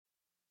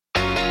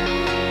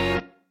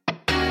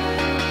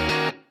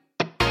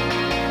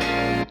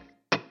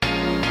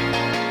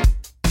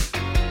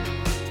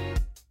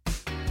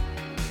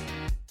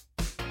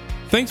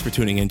Thanks for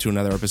tuning in to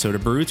another episode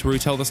of Brutes, where we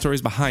tell the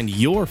stories behind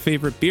your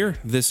favorite beer.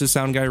 This is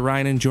Sound Guy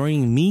Ryan, and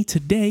joining me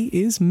today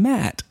is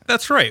Matt.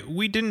 That's right.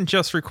 We didn't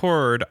just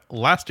record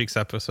last week's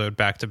episode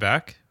back to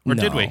back, or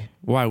did we?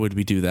 Why would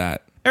we do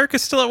that?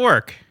 Erica's still at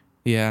work.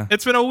 Yeah.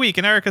 It's been a week,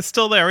 and Erica's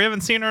still there. We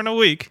haven't seen her in a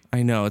week.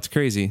 I know, it's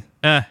crazy.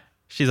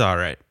 She's all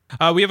right.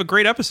 We have a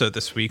great episode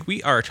this week.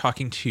 We are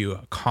talking to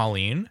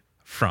Colleen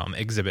from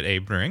Exhibit A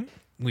Brewing.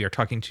 We are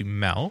talking to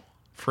Mel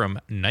from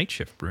Night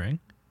Shift Brewing.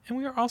 And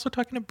we are also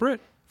talking to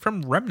Britt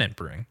from Remnant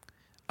Brewing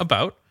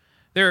about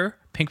their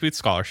Pink Boots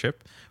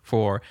Scholarship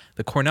for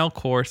the Cornell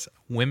course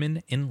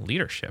Women in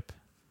Leadership.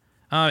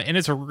 And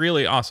it's a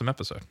really awesome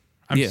episode.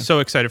 I'm so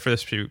excited for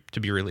this to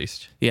be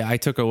released. Yeah, I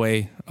took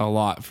away a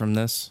lot from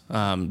this,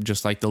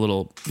 just like the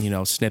little,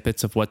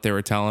 snippets of what they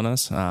were telling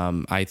us.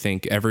 I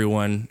think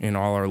everyone and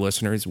all our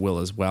listeners will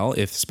as well,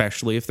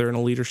 especially if they're in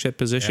a leadership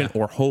position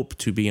or hope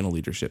to be in a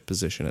leadership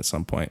position at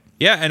some point.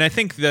 Yeah, and I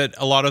think that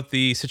a lot of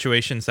the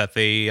situations that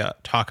they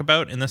talk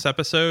about in this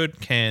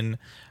episode can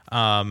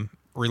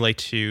relate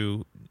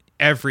to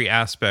every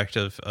aspect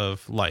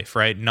of life,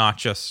 right? Not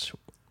just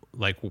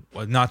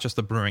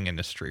the brewing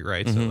industry,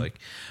 right? Mm-hmm. So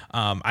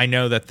I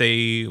know that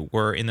they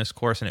were in this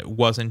course and it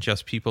wasn't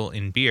just people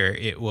in beer.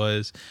 It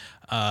was,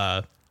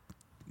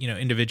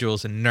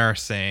 individuals in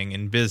nursing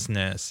and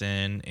business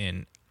and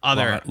in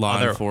other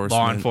law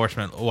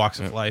enforcement walks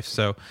of life.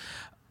 So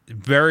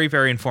very,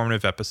 very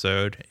informative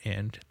episode.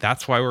 And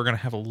that's why we're going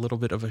to have a little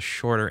bit of a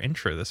shorter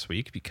intro this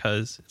week,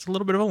 because it's a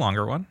little bit of a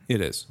longer one.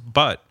 It is.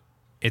 But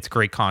it's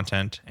great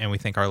content and we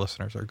think our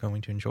listeners are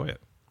going to enjoy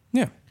it.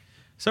 Yeah.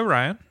 So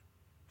Ryan,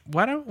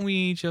 why don't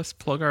we just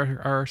plug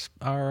our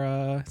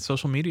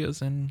social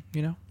medias and,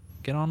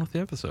 get on with the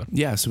episode?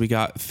 Yeah, so we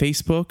got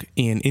Facebook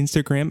and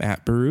Instagram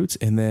at Brutes,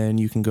 and then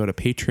you can go to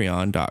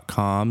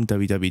patreon.com,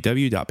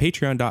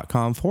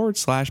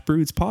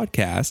 www.patreon.com/Brutes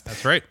podcast.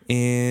 That's right.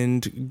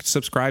 And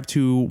subscribe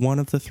to one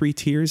of the 3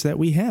 tiers that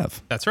we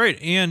have. That's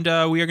right. And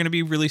we are going to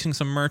be releasing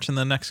some merch in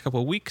the next couple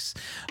of weeks.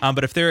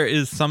 But if there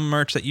is some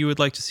merch that you would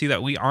like to see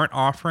that we aren't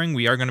offering,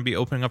 we are going to be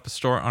opening up a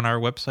store on our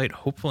website,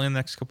 hopefully in the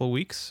next couple of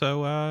weeks.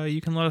 So you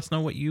can let us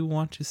know what you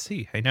want to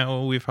see. I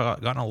know we've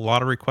gotten a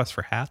lot of requests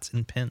for hats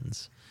and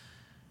pins.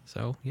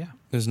 So, yeah.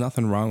 There's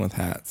nothing wrong with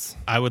hats.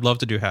 I would love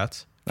to do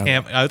hats.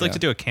 I would like to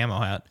do a camo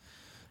hat.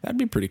 That'd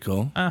be pretty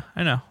cool.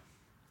 I know.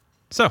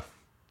 So,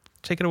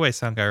 take it away,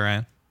 Sound Guy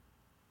Ryan.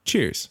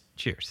 Cheers.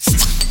 Cheers.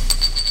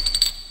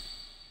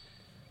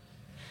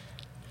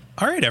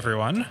 All right,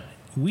 everyone.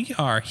 We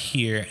are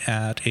here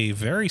at a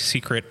very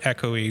secret,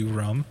 echoey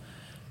room.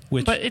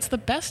 But it's the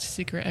best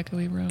secret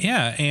echoey room.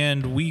 Yeah,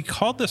 and we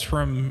called this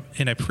room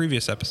in a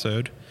previous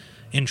episode,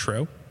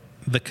 intro,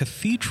 the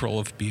Cathedral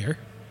of Beer.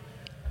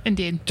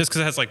 Indeed. Just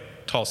because it has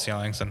tall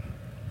ceilings and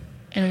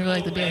we really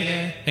like the beer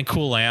here. And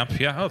cool lamp.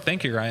 Yeah. Oh,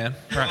 thank you, Ryan.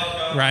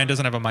 Ryan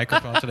doesn't have a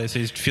microphone today, so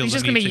he feels He's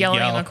just going to be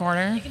yelling in the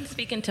corner. You can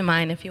speak into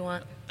mine if you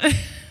want. I'd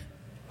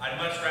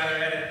much rather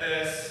edit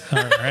this.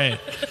 All right.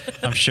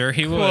 I'm sure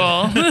he would.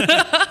 Cool.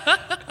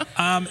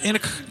 In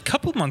a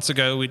couple months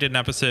ago, we did an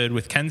episode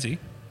with Kenzie.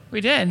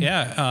 We did.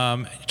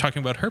 Yeah.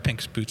 Talking about her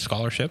Pink Boots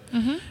Scholarship.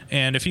 Mm-hmm.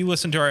 And if you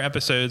listen to our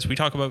episodes, we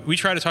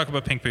try to talk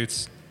about Pink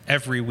Boots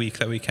every week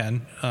that we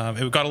can.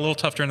 It got a little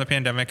tough during the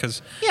pandemic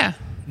because,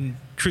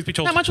 truth be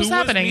told, not much was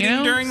happening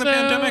during the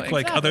pandemic,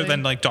 exactly. Other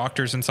than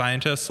doctors and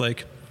scientists,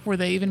 were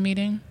they even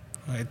meeting?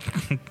 I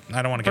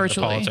don't want to get into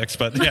politics,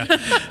 but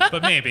yeah,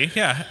 but maybe,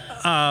 yeah.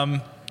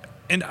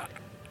 And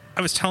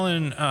I was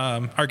telling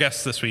our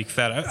guests this week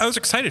that I was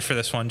excited for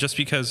this one just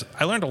because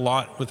I learned a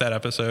lot with that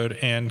episode,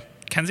 and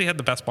Kenzie had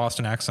the best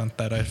Boston accent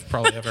that I've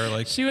probably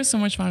ever She was so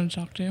much fun to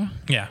talk to.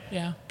 Yeah.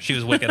 Yeah. She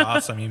was wicked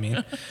awesome, you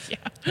mean?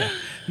 Yeah.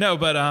 No,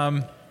 but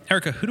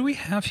Erica, who do we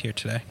have here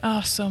today?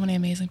 Oh, so many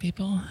amazing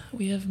people.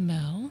 We have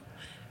Mel,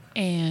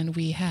 and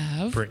we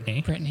have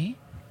Brittany,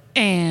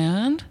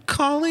 and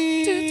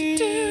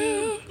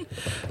Colleen.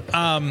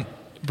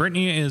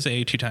 Brittany is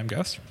a 2-time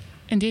guest.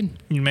 Indeed.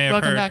 You may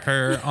have heard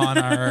her on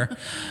our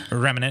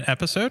Remnant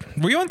episode.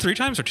 Were you on 3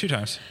 times or 2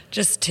 times?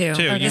 Just 2.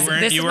 Okay.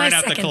 You weren't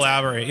at the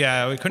Collaborate.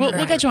 Yeah, we couldn't.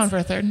 We'll get you on for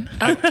a 3rd.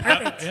 Oh,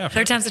 perfect. Yeah,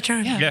 3rd time's the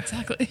charm. Yeah,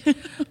 exactly.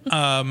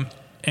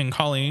 And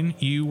Colleen,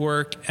 you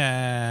work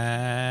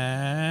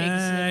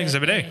at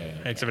Exhibit A.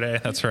 Exhibit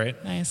A, that's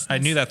right. Nice. I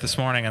knew that this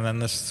morning, and then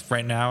this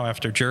right now,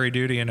 after jury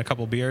duty and a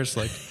couple beers,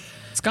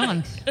 it's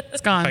gone.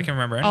 It's gone. I can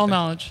remember anything. All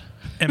knowledge.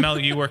 And Mel,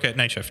 you work at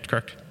Night Shift,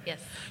 correct? Yes.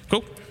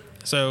 Cool.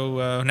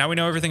 So now we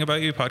know everything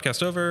about you.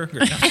 Podcast over. No.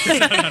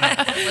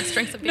 Let's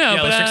drink some beer.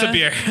 No, Let's drink some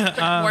beer.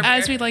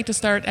 As we'd like to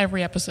start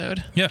every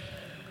episode. Yeah.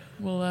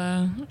 We'll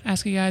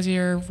ask you guys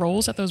your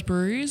roles at those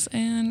breweries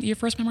and your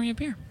first memory of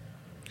beer.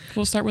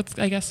 We'll start with,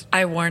 I guess.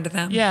 I warned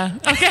them. Yeah.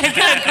 Okay,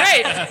 good.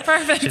 Great.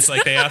 Perfect. It's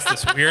they asked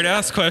this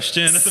weird-ass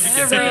question at the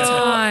beginning.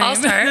 So I'll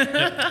start.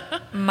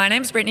 My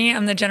name's Brittany.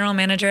 I'm the general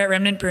manager at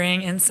Remnant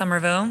Brewing in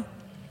Somerville.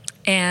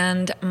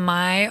 And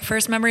my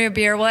first memory of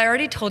beer, well, I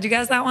already told you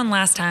guys that one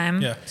last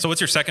time. Yeah. So what's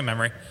your second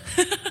memory?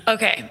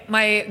 Okay.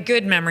 My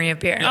good memory of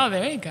beer. Oh,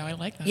 there you go. I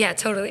like that. Yeah,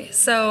 totally.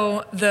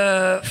 So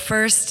the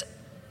first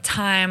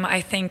time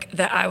I think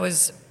that I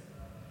was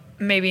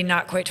maybe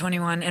not quite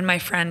 21, and my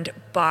friend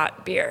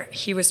bought beer.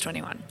 He was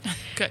 21.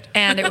 Good.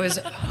 And it was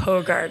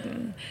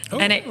Hoegaarden.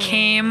 And it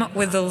came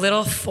with the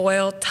little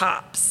foil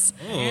tops.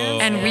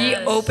 And we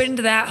opened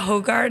that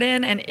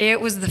Hoegaarden, and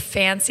it was the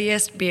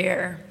fanciest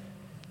beer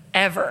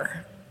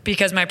ever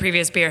because my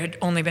previous beer had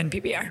only been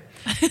PBR.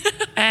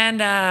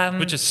 And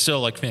Which is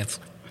still like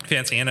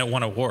fancy, and it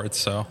won awards.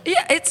 So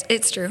yeah,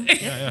 it's true.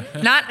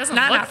 Not Doesn't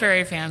not look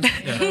very fancy.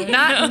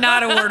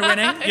 not award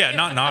winning. yeah,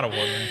 not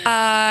award.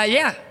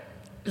 Yeah,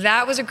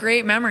 that was a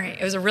great memory.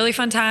 It was a really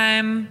fun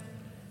time,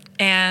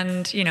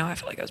 and I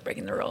felt like I was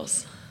breaking the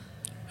rules.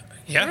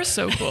 Yeah, You're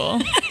so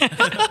cool.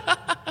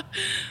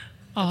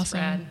 Awesome.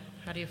 Brad,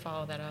 how do you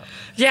follow that up?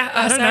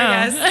 Yeah, don't sorry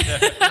know.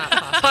 guys. Not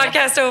possible.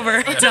 Podcast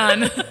over.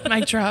 Done.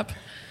 Mic drop.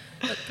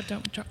 But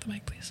don't drop the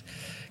mic, please.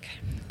 Okay.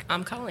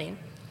 I'm Colleen.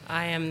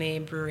 I am the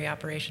brewery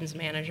operations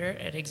manager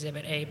at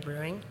Exhibit A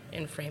Brewing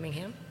in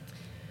Framingham.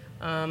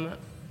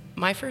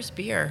 My first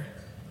beer,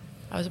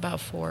 I was about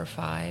 4 or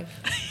 5.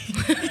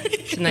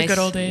 It's a nice, good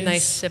old days.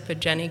 nice sip of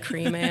Jenny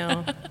Cream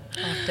Ale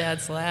off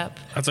Dad's lap.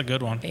 that's a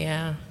good one.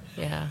 Yeah.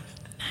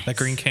 That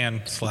green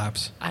can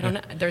slaps. I don't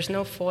know. There's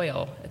no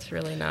foil. It's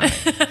really not.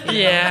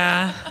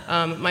 Yeah.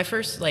 My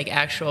first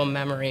actual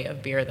memory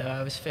of beer, though,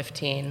 I was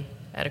 15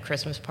 at a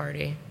Christmas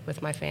party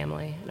with my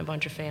family and a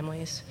bunch of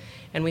families,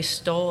 and we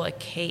stole a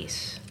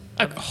case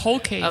A whole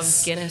of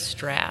case. Guinness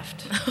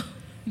Draft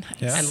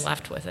Yeah. and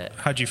left with it.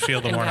 How'd you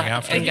feel the morning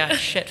after? And got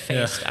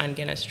shit-faced on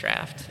Guinness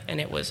Draft, and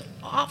it was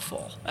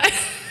awful.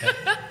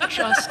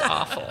 Just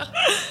awful.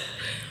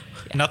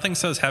 Nothing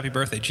says "Happy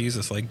Birthday,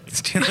 Jesus" like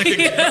stealing.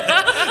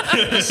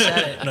 You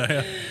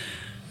said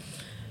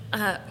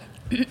it.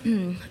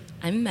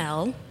 I'm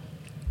Mel.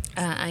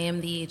 I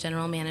am the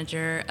general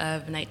manager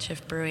of Night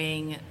Shift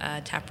Brewing,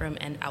 Taproom,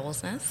 and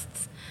Owl's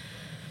Nests.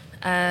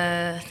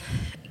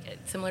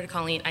 Similar to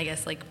Colleen, I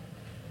guess,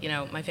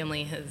 my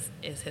family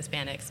is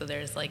Hispanic, so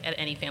there's, at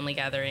any family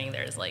gathering,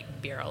 there's,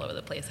 beer all over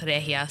the place.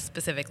 Herejía,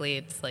 specifically,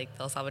 it's, the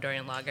El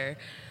Salvadorian lager.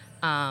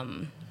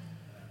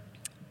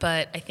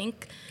 But I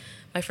think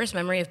my first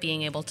memory of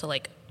being able to,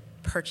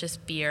 purchase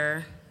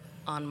beer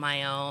on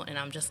my own, and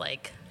I'm just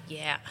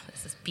yeah,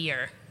 this is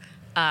beer.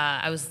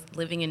 I was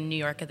living in New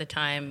York at the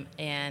time,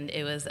 and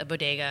it was a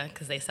bodega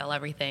because they sell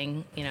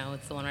everything.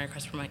 It's the one right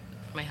across from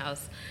my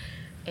house,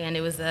 and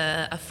it was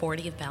a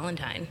 40th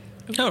Valentine.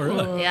 Oh,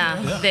 really?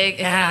 Yeah, big,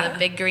 it had a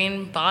big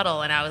green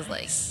bottle, and I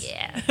was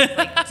yeah,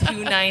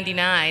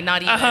 $2.99,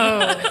 not even.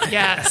 Oh,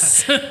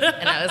 yes.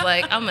 And I was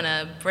I'm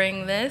gonna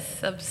bring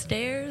this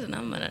upstairs, and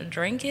I'm gonna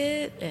drink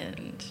it,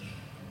 and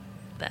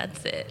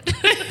that's it.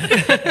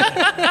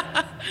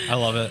 I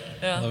love it.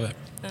 Yeah. I love it.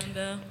 And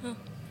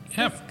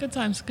Yeah. Good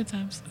times. Good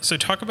times. So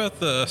talk about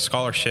the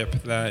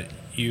scholarship that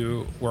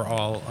you were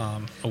all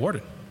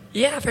awarded.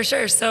 Yeah, for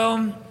sure.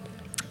 So,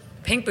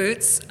 Pink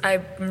Boots,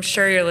 I'm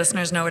sure your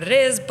listeners know what it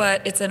is,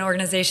 but it's an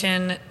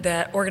organization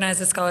that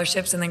organizes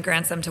scholarships and then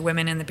grants them to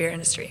women in the beer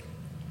industry.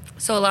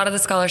 So, a lot of the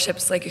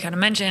scholarships, like you kind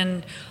of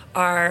mentioned,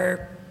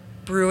 are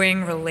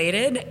brewing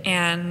related,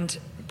 and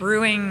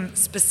brewing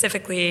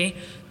specifically,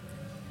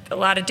 a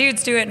lot of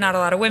dudes do it, not a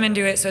lot of women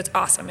do it, so it's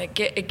awesome.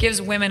 It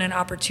gives women an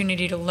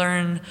opportunity to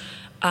learn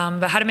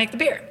about how to make the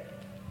beer.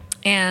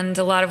 And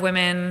a lot of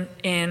women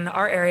in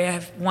our area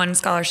have won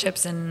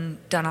scholarships and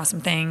done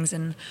awesome things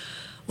and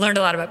learned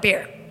a lot about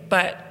beer.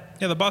 But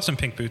Yeah, the Boston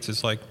Pink Boots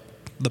is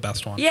the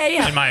best one.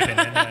 Yeah. In my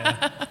opinion.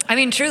 Yeah. I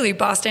mean, truly,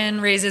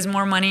 Boston raises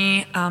more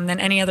money than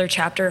any other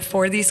chapter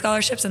for these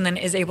scholarships, and then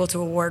is able to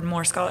award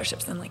more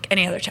scholarships than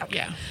any other chapter.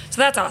 Yeah.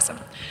 So that's awesome.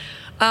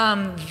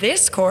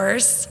 This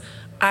course,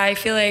 I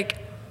feel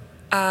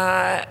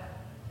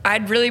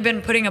I'd really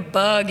been putting a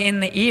bug in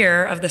the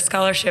ear of the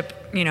scholarship,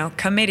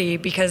 committee,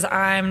 because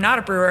I'm not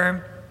a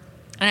brewer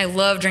and I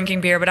love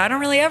drinking beer, but I don't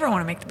really ever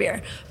want to make the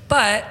beer.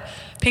 But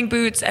Pink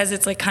Boots, as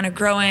it's kind of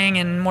growing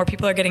and more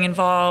people are getting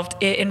involved,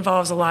 it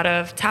involves a lot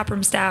of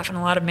taproom staff and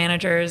a lot of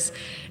managers.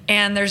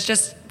 And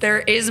there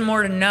is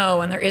more to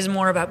know, and there is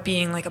more about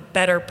being a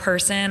better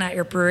person at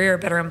your brewery or a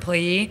better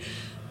employee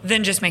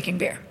than just making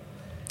beer.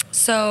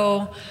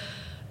 So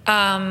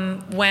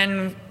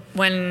when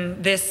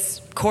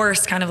this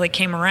course kind of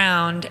came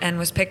around and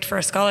was picked for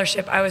a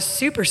scholarship, I was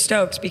super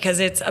stoked because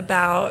it's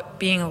about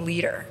being a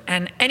leader,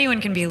 and anyone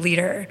can be a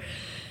leader,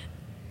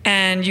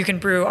 and you can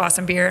brew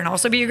awesome beer and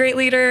also be a great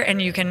leader, and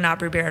you can not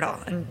brew beer at all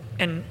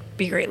and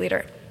be a great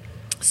leader.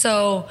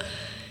 So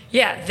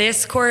yeah,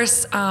 this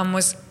course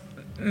was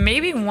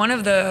maybe one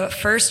of the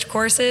first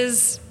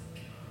courses.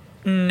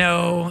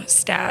 No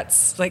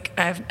stats.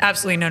 I have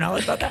absolutely no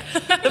knowledge about that.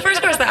 The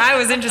first course that I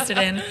was interested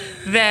in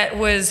that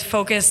was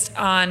focused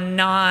on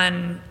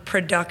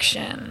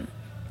non-production.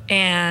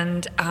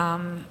 And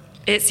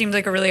it seemed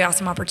like a really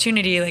awesome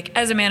opportunity,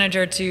 as a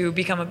manager, to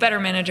become a better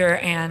manager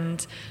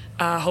and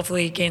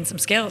hopefully gain some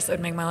skills that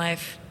would make my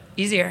life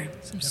easier.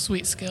 Some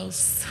sweet skills.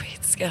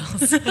 Sweet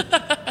skills.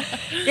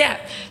 Yeah.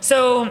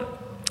 So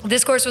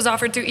this course was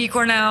offered through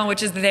eCornell,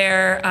 which is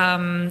their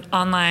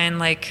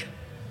online,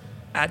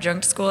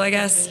 adjunct school, I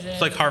guess.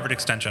 It's like Harvard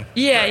Extension.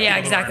 Yeah, For yeah,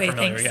 people who aren't exactly.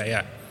 familiar. Thanks.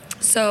 Yeah.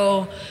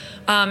 So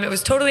It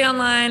was totally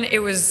online. It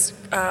was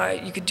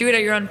you could do it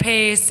at your own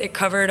pace. It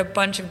covered a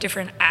bunch of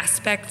different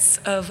aspects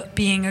of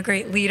being a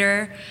great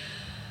leader.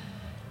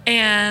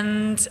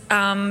 And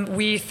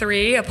we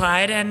 3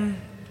 applied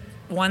and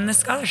won the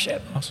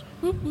scholarship. Awesome.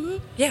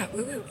 Yeah,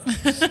 woo woo.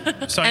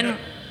 So I know- And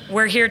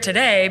we're here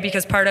today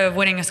because part of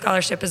winning a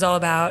scholarship is all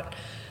about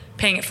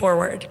paying it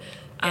forward.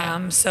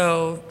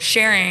 So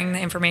sharing the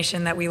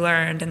information that we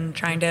learned and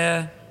trying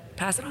to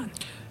pass it on.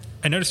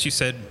 I noticed you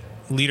said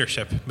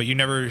leadership, but you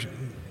never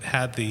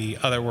had the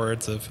other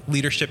words of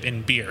leadership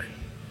in beer,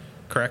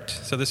 correct?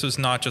 So this was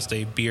not just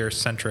a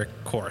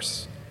beer-centric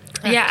course.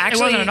 Yeah, It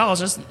actually, wasn't at all.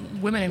 It's just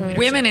women in leadership.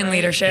 women in right?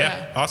 leadership.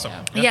 Yeah, awesome.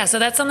 Yeah, so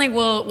that's something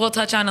we'll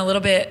touch on a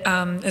little bit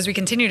as we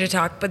continue to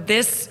talk. But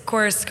this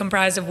course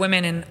comprised of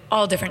women in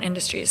all different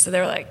industries. So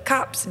there were like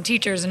cops and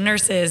teachers and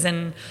nurses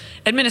and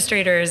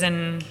administrators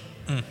and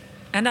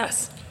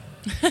us.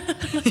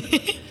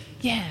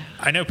 Yeah.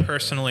 I know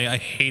personally I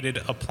hated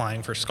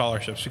applying for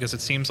scholarships because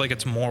it seems like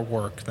it's more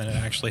work than it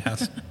actually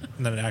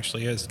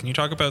is. Can you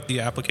talk about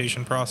the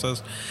application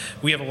process?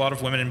 We have a lot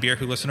of women in beer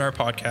who listen to our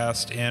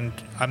podcast, and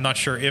I'm not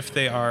sure if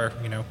they are,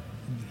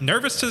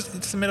 nervous to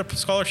submit a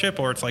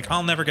scholarship, or it's like,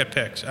 I'll never get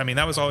picked. I mean,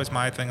 that was always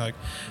my thing, like,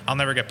 I'll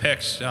never get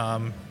picked.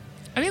 I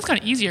think it's kind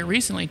of easier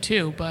recently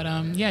too, but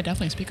yeah,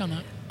 definitely speak on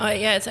that.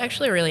 Yeah, it's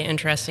actually really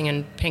interesting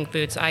in Pink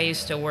Boots. I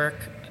used to work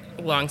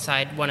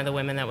alongside one of the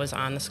women that was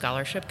on the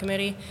scholarship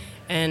committee.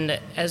 And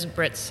as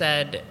Britt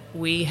said,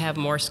 we have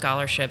more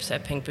scholarships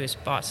at Pink Boots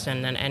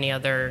Boston than any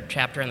other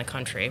chapter in the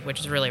country, which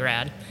is really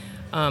rad.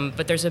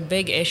 But there's a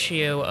big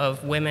issue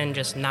of women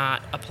just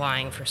not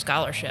applying for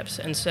scholarships.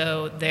 And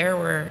so there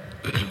were,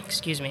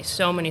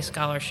 so many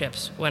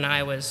scholarships when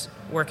I was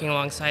working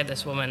alongside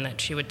this woman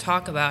that she would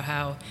talk about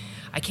how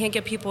I can't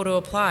get people to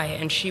apply.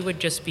 And she would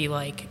just be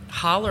like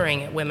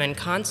hollering at women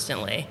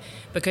constantly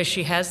because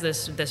she has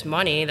this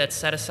money that's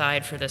set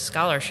aside for this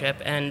scholarship,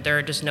 and there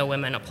are just no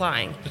women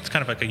applying. It's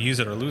kind of like a use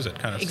it or lose it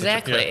kind of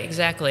Exactly, situation. Yeah.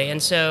 exactly.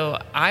 And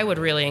so I would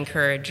really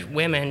encourage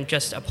women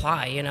just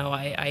apply.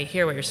 I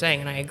hear what you're saying,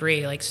 and I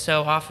agree. Like,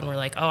 so often we're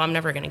like, oh, I'm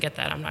never going to get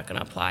that. I'm not going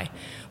to apply.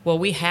 Well,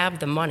 we have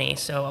the money,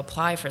 so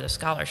apply for the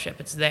scholarship.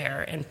 It's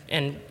there.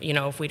 And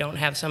if we don't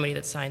have somebody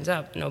that signs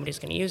up, nobody's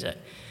going to use it.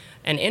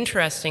 And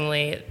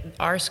interestingly,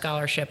 our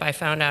scholarship, I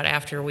found out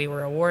after we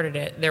were awarded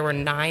it, there were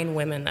 9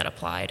 women that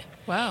applied.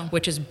 Wow.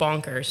 Which is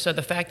bonkers. So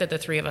the fact that the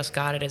 3 of us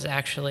got it is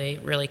actually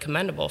really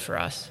commendable for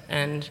us.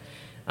 And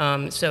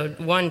so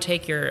one,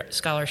 take your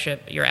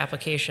scholarship, your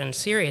application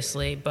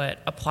seriously, but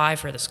apply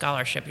for the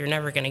scholarship. You're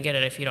never going to get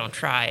it if you don't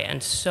try.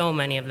 And so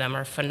many of them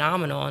are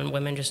phenomenal, and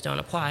women just don't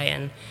apply,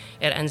 and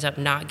it ends up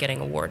not getting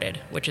awarded,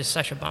 which is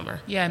such a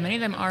bummer. Yeah, many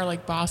of them are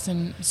like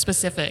Boston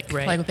specific.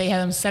 Right. Like they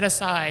have them set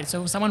aside.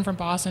 So someone from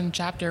Boston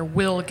chapter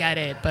will get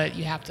it, but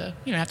you have to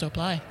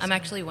apply. I'm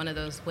actually one of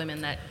those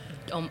women that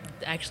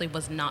actually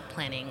was not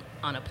planning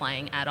on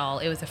applying at all.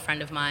 It was a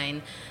friend of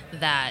mine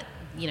that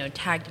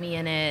tagged me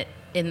in it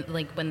in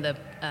like when there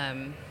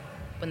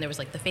was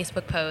like the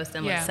Facebook post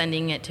and like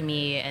sending it to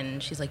me,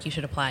 and she's like, you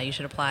should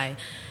apply,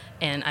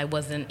 and I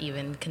wasn't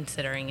even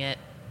considering it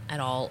at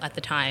all at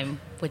the time,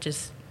 which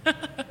is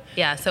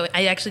yeah, so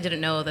I actually didn't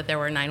know that there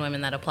were 9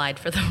 women that applied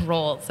for the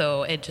role,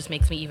 so it just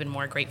makes me even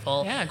more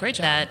grateful. Yeah, great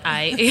job. That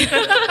I,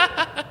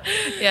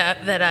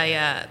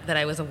 that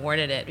I was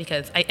awarded it,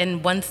 because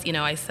once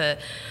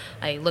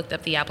I looked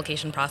up the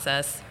application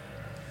process,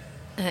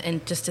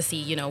 and just to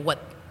see what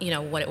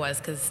it was,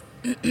 because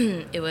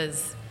it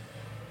was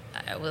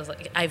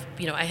like I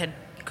had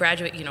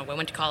graduated, I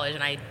went to college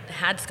and I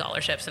had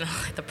scholarships, and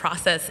the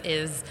process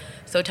is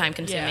so time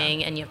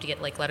consuming, and you have to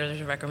get like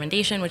letters of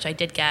recommendation, which I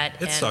did get.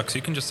 It sucks.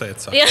 You can just say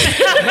it sucks. Yeah.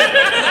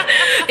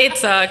 It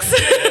sucks.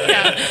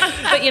 Yeah.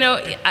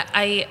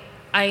 But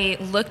I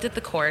looked at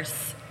the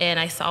course and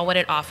I saw what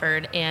it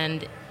offered,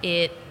 and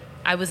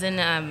I was in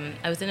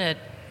the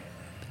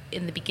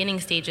beginning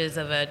stages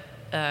of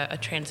a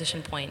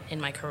transition point in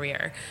my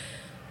career,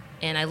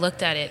 and I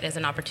looked at it as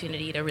an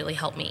opportunity to really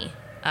help me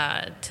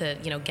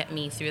to get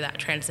me through that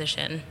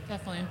transition.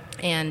 Definitely.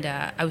 And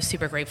I was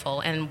super grateful.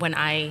 And when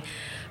I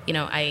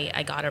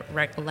got a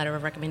letter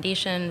of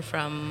recommendation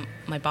from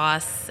my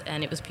boss,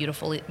 and it was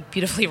beautifully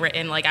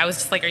written. Like, I was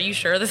just like, are you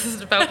sure this is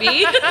about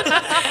me?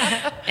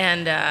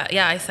 And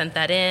I sent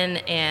that in.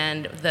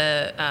 And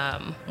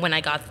when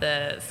I got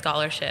the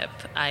scholarship,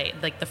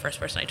 the first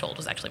person I told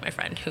was actually my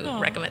friend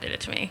who recommended it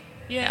to me.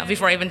 Yeah.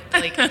 Before I even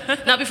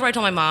not before I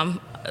told my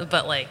mom,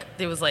 but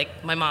it was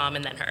my mom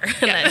and then her,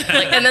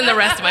 and then the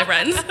rest of my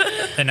friends.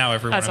 And now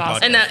everyone That's in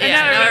awesome. podcast. And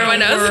now everyone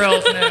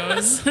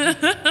knows. The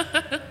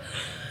world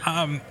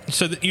knows.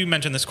 So you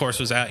mentioned this course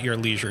was at your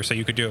leisure, so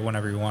you could do it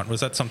whenever you want.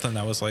 Was that something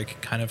that was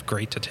kind of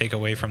great to take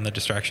away from the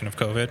distraction of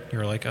COVID? You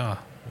were like, oh,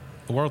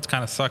 the world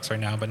kind of sucks right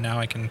now, but now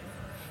I can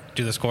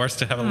do this course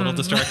to have a little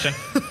distraction.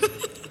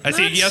 I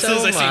see yeses. so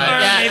I see much.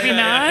 no's. Or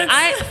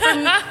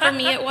maybe not. For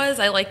me, it was.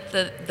 I liked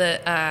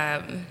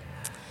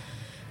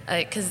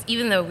because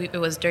even though it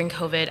was during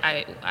COVID,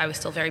 I was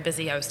still very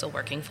busy. I was still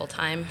working full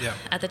time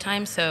at the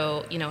time.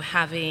 So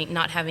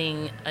not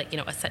having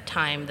a set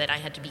time that I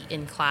had to be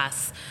in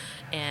class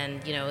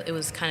And, it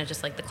was kind of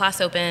just like the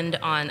class opened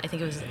on, I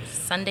think it was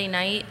Sunday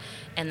night,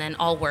 and then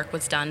all work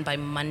was done by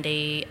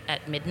Monday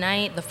at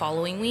midnight the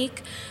following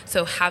week.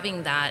 So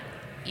having that,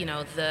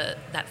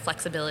 that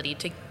flexibility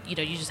to, you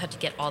just have to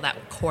get all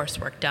that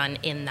coursework done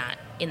in that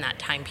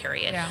time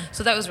period. Yeah.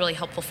 So that was really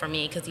helpful for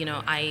me because,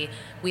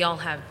 we all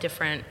have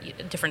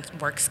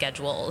different work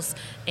schedules.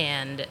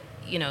 And,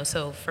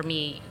 so for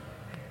me,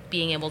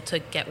 being able to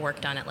get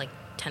work done at like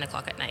 10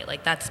 o'clock at night,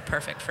 like that's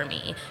perfect for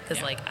me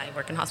because like I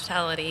work in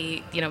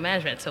hospitality,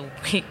 management. So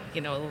we,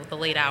 the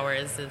late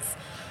hours is,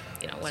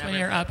 whatever. So when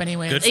you're up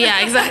anyway. Good.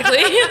 Yeah, exactly.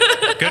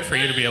 Good for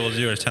you to be able to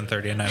do it at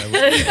 10:30 at night.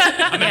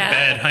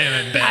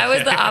 I'm in bed. I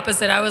was the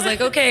opposite. I was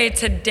like, okay,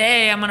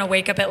 today I'm going to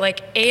wake up at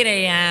like 8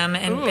 a.m.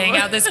 and bang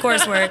out this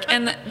coursework.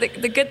 And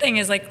the good thing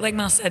is, like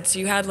Mel said, so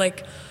you had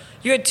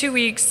 2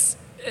 weeks,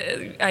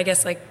 I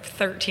guess like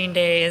 13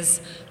 days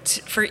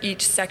for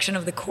each section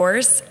of the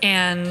course.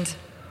 And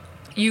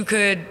you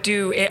could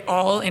do it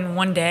all in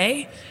one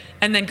day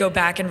and then go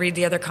back and read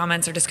the other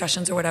comments or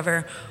discussions or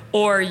whatever.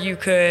 Or you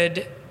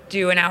could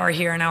do an hour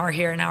here, an hour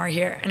here, an hour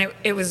here. And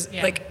it was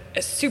like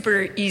a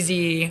super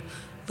easy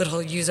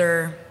little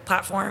user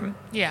platform.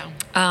 Yeah.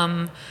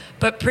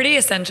 But pretty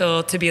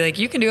essential to be like,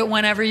 you can do it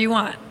whenever you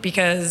want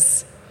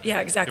because,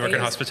 exactly. You work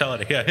in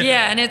hospitality,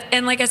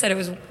 And like I said, it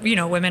was,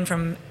 women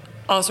from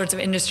all sorts of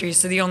industries.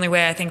 So the only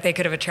way I think they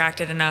could have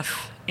attracted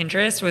enough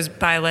interest was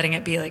by letting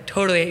it be like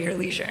totally at your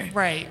leisure.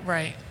 Right.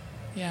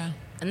 Yeah.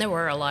 And there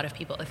were a lot of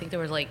people. I think there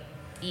was like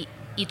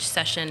each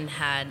session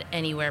had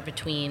anywhere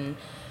between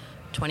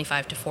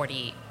 25 to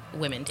 40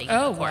 women taking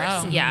the course.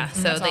 Wow. Yeah.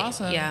 So That's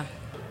awesome. Yeah.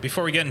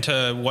 Before we get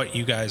into what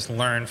you guys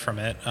learned from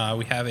it,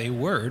 we have a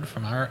word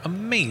from our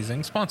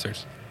amazing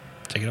sponsors.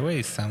 Take it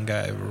away, sound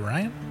guy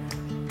Ryan.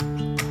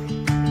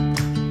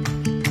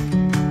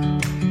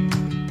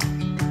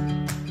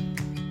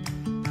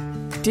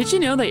 Did you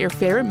know that your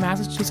favorite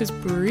Massachusetts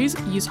breweries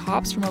use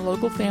hops from a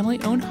local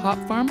family-owned hop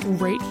farm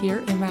right here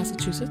in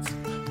Massachusetts?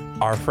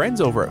 Our friends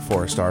over at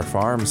 4 Star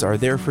Farms are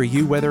there for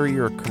you whether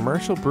you're a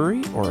commercial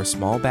brewery or a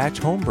small batch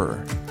home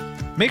brewer.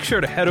 Make sure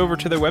to head over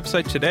to their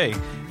website today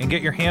and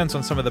get your hands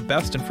on some of the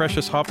best and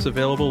freshest hops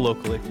available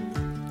locally.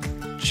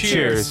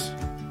 Cheers.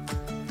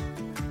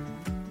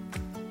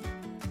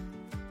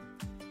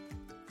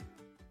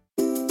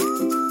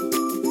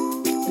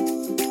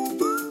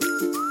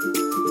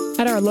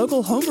 At our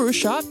local homebrew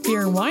shop,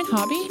 Beer and Wine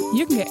Hobby,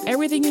 you can get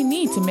everything you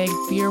need to make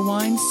beer,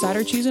 wine,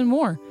 cider, cheese, and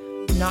more.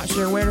 Not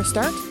sure where to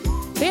start?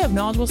 They have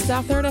knowledgeable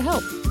staff there to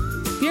help.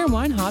 Beer and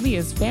Wine Hobby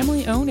is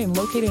family-owned and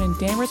located in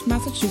Danvers,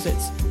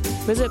 Massachusetts.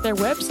 Visit their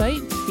website,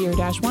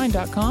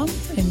 beer-wine.com,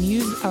 and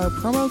use our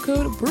promo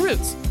code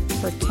BREWROOTS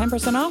for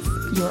 10% off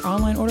your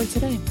online order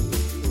today.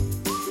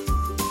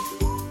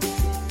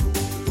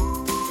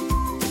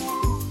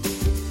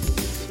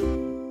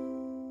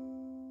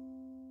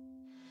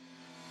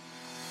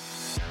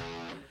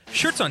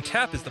 Shirts on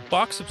Tap is the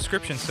box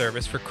subscription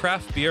service for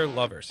craft beer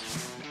lovers.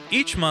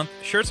 Each month,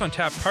 Shirts on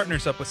Tap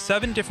partners up with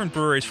 7 different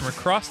breweries from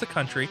across the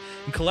country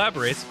and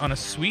collaborates on a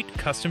sweet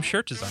custom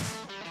shirt design.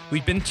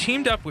 We've been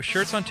teamed up with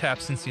Shirts on Tap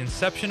since the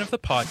inception of the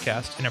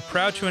podcast and are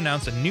proud to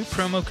announce a new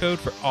promo code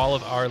for all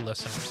of our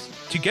listeners.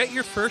 To get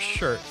your first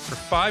shirt for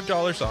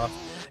 $5 off,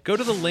 go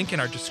to the link in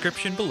our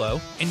description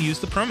below and use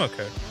the promo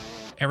code.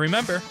 And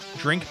remember,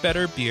 drink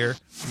better beer,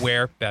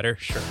 wear better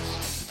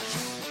shirts.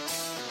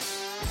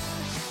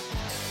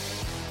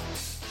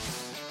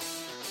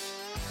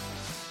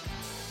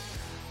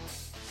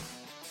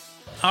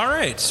 All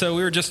right, so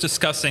we were just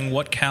discussing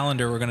what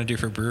calendar we're going to do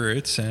for Brew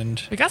Roots, and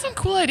We got some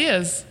cool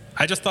ideas.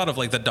 I just thought of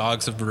like the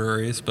dogs of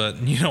breweries,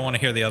 but you don't want to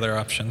hear the other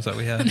options that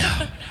we had.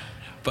 No.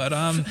 But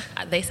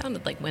They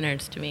sounded like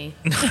winners to me.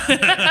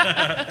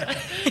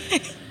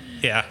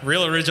 yeah,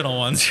 real original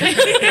ones.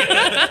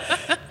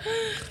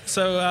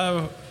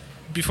 So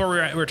before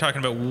we were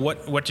talking about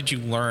what did you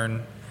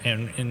learn,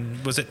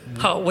 and was it?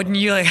 Oh, wouldn't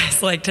you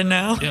guys like to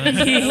know?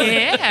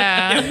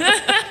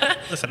 Yeah.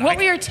 Listen, What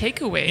were your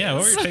takeaways? Yeah,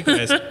 what were your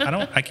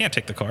takeaways? I can't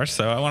take the course,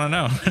 so I want to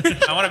know.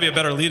 I want to be a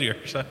better leader.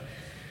 So.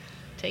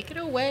 Take it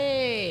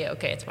away.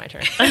 Okay, it's my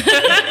turn.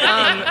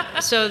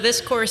 So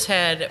this course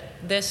had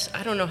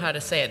I don't know how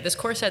to say it. This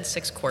course had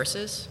 6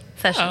 courses.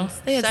 Sessions.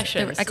 Oh. They had-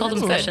 Sessions. I called them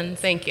That's good. sessions.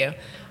 Thank you.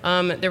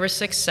 There were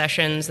 6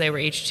 sessions. They were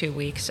each 2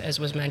 weeks, as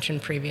was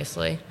mentioned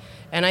previously.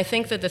 And I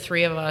think that the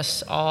 3 of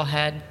us all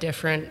had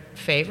different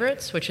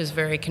favorites, which is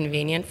very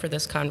convenient for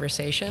this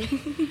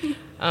conversation.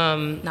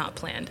 Not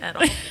planned at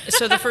all.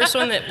 So the first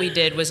one that we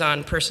did was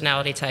on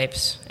personality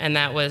types, and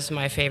that was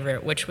my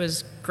favorite, which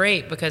was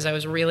great because I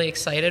was really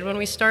excited when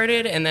we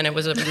started, and then it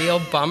was a real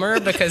bummer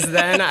because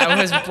then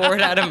I was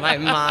bored out of my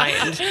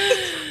mind.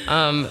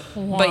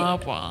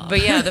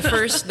 But yeah,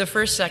 the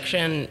first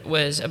section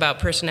was about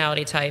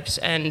personality types,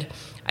 and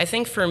I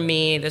think for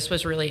me this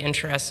was really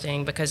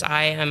interesting because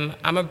I'm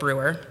a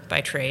brewer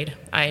by trade.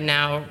 I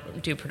now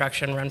do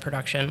run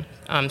production,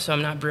 so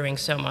I'm not brewing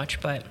so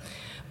much, but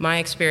my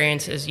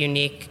experience is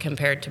unique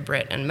compared to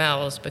Britt and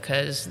Mel's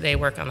because they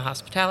work on the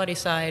hospitality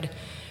side,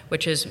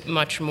 which is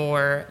much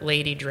more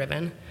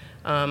lady-driven.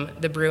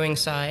 The brewing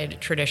side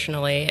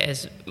traditionally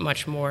is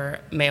much more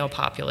male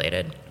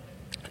populated.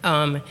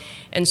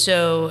 And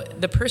so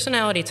the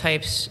personality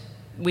types,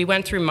 we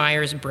went through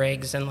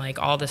Myers-Briggs and like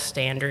all the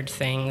standard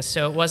things,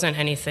 so it wasn't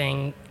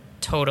anything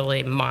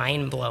totally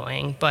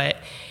mind-blowing, but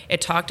it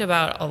talked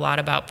about a lot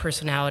about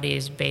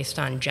personalities based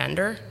on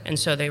gender, and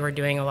so they were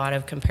doing a lot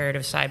of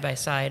comparative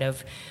side-by-side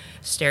of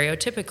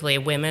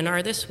stereotypically women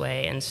are this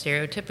way and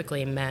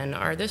stereotypically men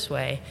are this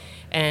way.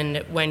 And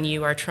when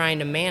you are trying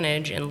to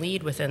manage and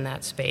lead within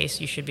that space,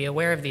 you should be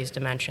aware of these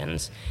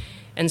dimensions.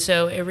 And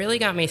so it really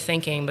got me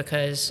thinking,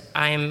 because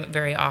I'm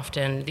very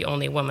often the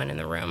only woman in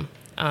the room.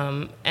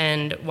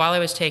 And while I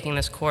was taking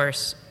this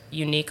course,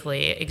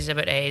 uniquely,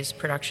 Exhibit A's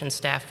production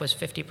staff was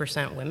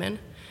 50% women.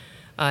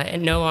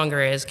 It no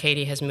longer is.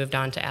 Katie has moved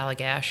on to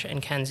Allagash,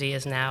 and Kenzie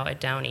is now at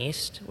Down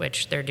East,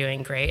 which they're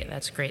doing great.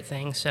 That's a great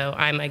thing. So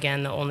I'm,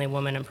 again, the only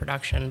woman in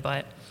production.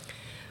 But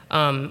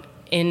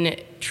in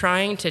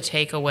trying to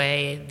take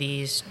away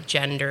these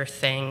gender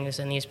things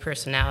and these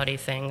personality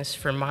things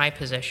for my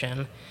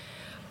position,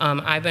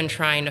 I've been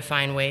trying to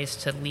find ways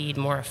to lead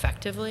more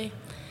effectively.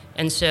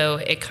 And so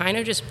it kind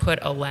of just put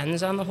a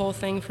lens on the whole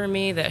thing for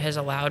me that has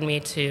allowed me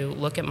to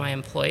look at my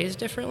employees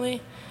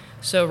differently.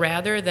 So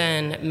rather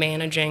than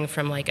managing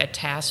from like a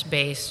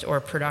task-based or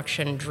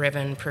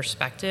production-driven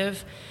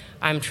perspective,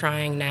 I'm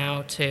trying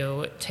now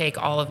to take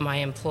all of my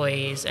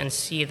employees and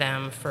see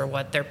them for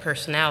what their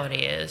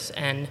personality is,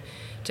 and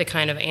to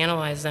kind of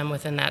analyze them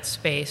within that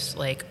space.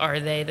 Like, are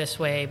they this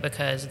way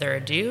because they're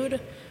a dude?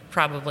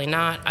 Probably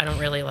not. I don't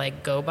really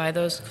like go by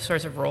those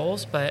sorts of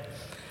roles, but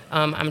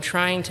I'm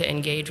trying to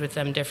engage with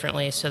them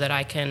differently so that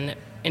I can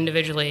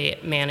individually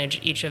manage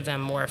each of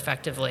them more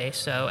effectively.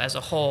 So as a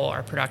whole,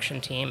 our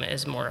production team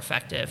is more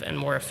effective and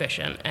more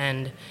efficient.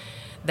 And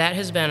that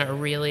has been a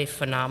really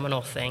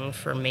phenomenal thing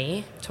for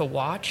me to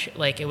watch.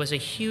 Like, it was a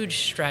huge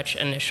stretch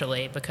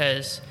initially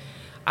because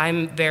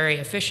I'm very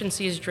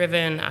efficiencies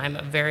driven. I'm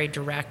very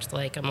direct.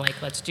 Like, I'm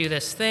like, let's do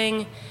this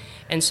thing.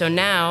 And so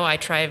now I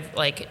try,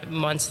 like,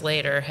 months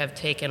later, have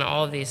taken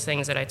all of these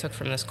things that I took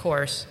from this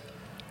course,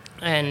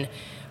 and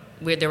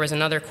there was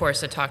another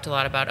course that talked a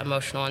lot about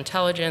emotional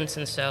intelligence,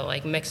 and so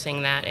like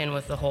mixing that in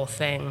with the whole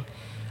thing,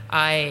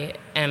 I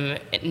am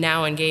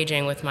now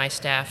engaging with my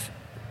staff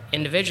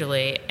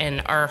individually,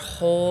 and our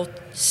whole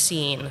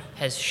scene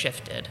has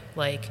shifted.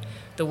 Like,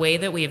 the way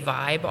that we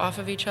vibe off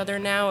of each other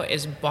now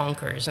is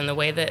bonkers, and the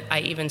way that I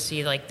even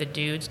see like the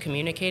dudes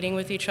communicating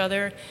with each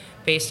other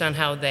based on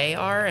how they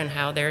are and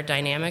how their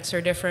dynamics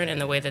are different,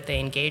 and the way that they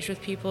engage with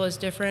people is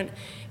different.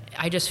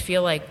 I just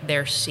feel like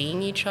they're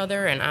seeing each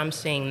other and I'm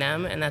seeing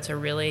them, and that's a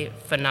really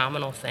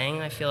phenomenal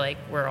thing. I feel like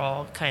we're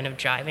all kind of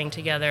jiving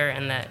together,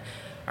 and that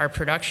our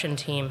production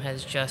team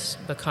has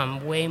just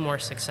become way more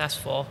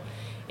successful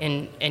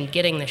in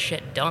getting the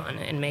shit done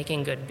and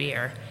making good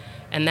beer.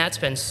 And that's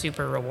been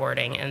super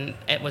rewarding, and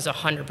it was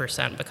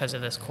 100% because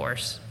of this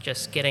course,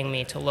 just getting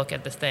me to look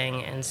at the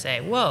thing and say,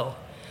 whoa,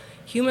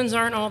 humans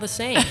aren't all the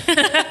same.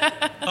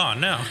 Oh,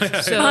 no.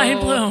 So, mind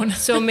blown.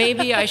 So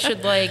maybe I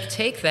should like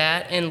take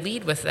that and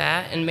lead with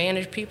that and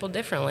manage people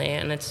differently,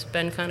 and it's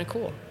been kind of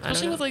cool.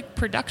 Especially with like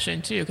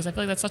production too, because I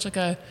feel like that's such like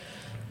a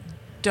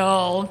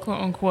dull,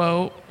 quote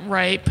unquote,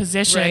 right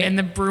position Right. in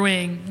the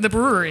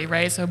brewery,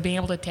 right? So being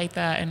able to take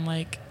that and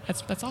like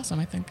that's awesome,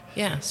 I think.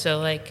 Yeah, so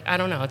like, I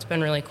don't know, it's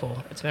been really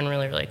cool. It's been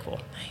really, really cool.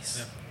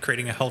 Nice.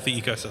 Creating a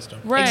healthy ecosystem.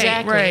 Right.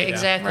 Exactly, Right.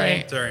 exactly. Right.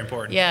 It's very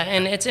important. Yeah,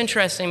 and it's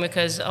interesting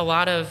because a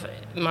lot of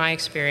my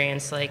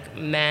experience, like,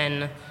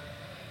 men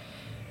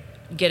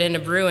get into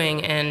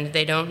brewing and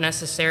they don't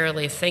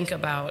necessarily think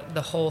about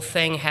the whole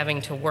thing having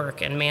to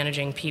work and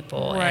managing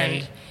people.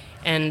 Right.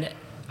 And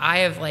I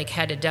have like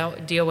had to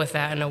deal with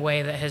that in a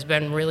way that has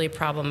been really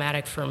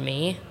problematic for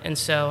me. And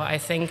so I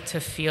think to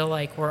feel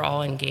like we're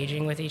all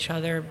engaging with each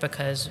other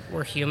because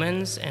we're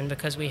humans and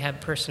because we have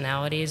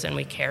personalities and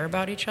we care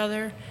about each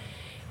other,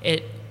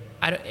 it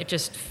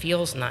just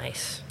feels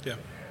nice. Yeah.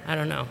 I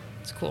don't know.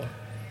 It's cool.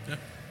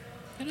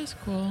 That is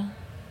cool.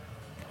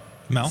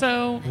 Mel,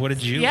 So what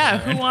did you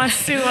Yeah, learn? who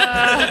wants to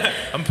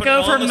I'm putting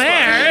go all on from the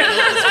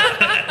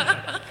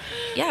spot. there?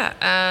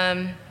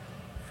 Yeah.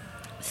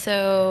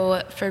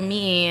 So for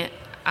me,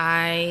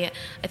 I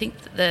think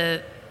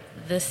the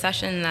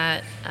session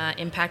that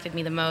impacted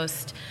me the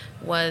most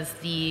was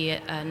the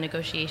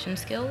negotiation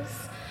skills.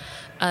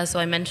 So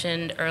I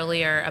mentioned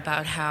earlier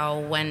about how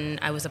when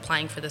I was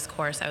applying for this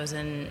course, I was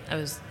in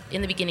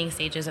the beginning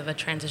stages of a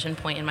transition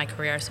point in my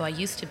career. So I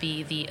used to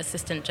be the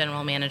assistant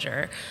general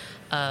manager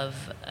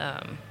of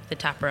the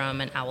Tap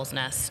Room and Owl's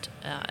Nest.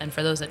 And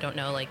for those that don't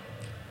know, like,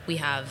 we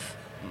have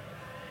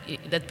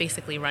that's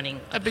basically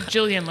running A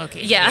bajillion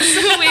locations. yeah,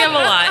 we have a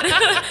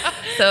lot.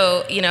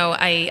 So,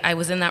 I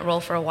was in that role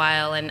for a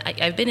while, and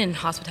I've been in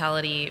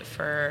hospitality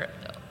for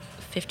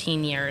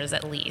 15 years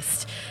at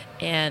least.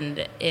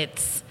 And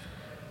it's,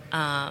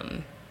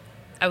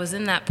 I was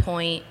in that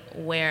point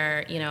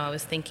where, I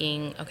was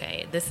thinking,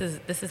 okay, this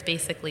is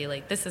basically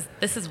like, this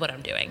is what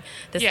I'm doing.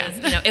 This Yeah. is,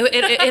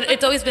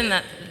 it's always been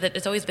that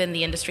it's always been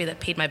the industry that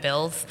paid my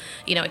bills.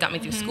 You know, it got me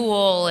through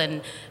school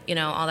and, you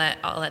know, all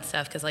that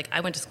stuff. Because, like,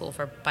 I went to school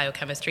for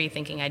biochemistry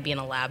thinking I'd be in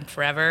a lab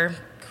forever.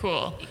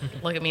 Cool.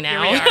 Look at me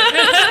now. Here we are.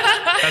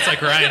 That's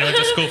like Ryan went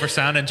to school for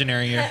sound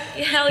engineering.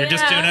 You're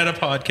just doing it a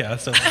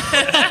podcast. So.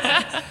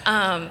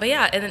 But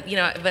yeah, and you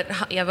know,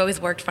 I've always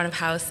worked front of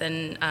house,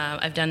 and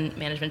I've done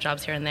management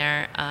jobs here and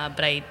there.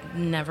 But I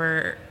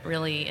never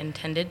really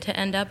intended to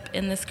end up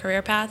in this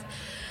career path.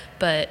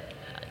 But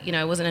you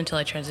know, it wasn't until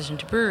I transitioned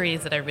to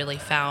breweries that I really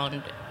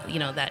found, you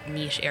know, that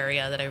niche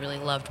area that I really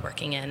loved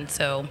working in.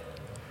 So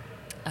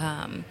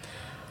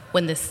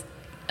when this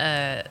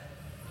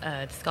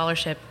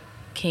scholarship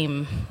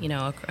came, you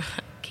know,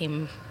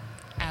 came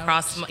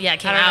across, came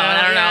out.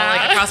 I don't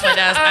know, like across my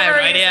desk. I have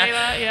no idea.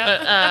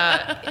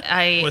 But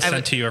I was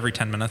sent to you every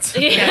 10 minutes.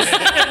 Yes,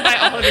 by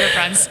all of your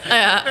friends.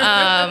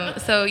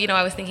 So you know,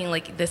 I was thinking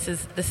like this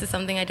is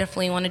something I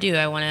definitely want to do.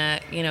 I want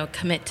to, you know,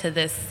 commit to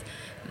this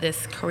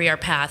career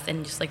path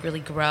and just like really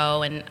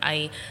grow. And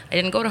I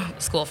didn't go to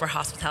school for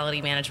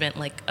hospitality management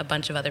like a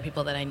bunch of other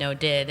people that I know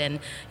did. And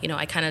you know,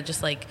 I kind of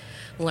just like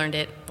learned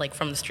it like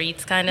from the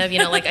streets, kind of. You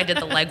know, like I did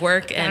the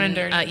legwork and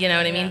you know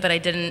what I mean. But I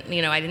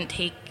didn't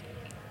take.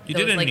 You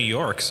did it in New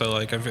York, so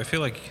like I feel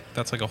like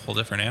that's like a whole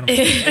different animal.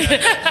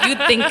 You'd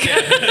think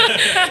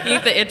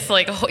it's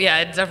like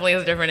it definitely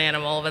is a different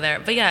animal over there.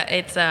 But yeah,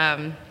 it's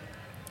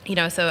you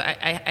know, so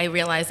I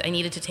realized I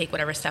needed to take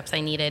whatever steps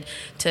I needed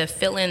to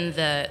fill in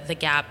the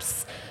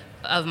gaps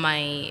of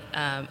my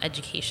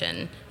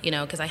education. You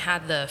know, because I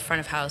had the front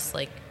of house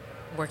like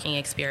working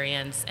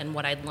experience and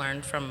what I'd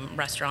learned from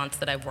restaurants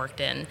that I've worked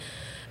in.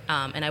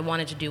 And I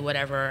wanted to do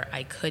whatever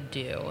I could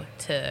do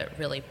to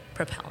really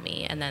propel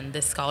me. And then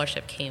this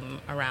scholarship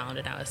came around,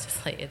 and I was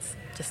just like, it's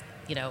just,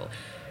 you know,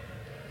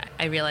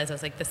 I realized I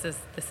was like, this is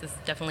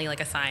definitely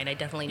like a sign. I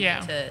definitely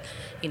need to,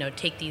 you know,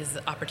 take these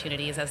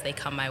opportunities as they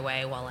come my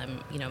way while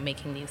I'm, you know,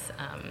 making these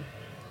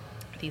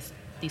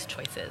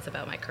choices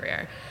about my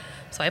career.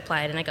 So I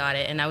applied and I got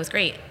it, and I was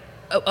great.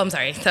 Oh, I'm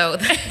sorry. So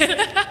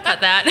cut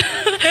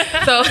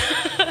that. So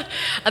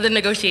other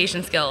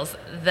negotiation skills.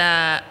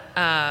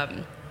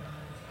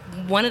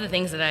 One of the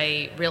things that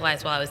I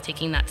realized while I was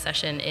taking that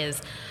session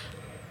is,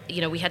 you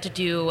know, we had to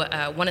do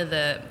one of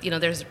the, you know,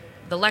 there's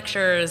the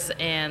lectures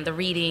and the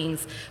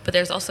readings, but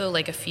there's also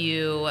like a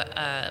few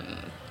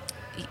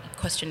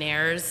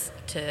questionnaires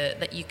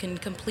that you can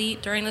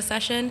complete during the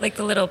session. Like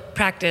the little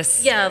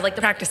practice. Yeah, like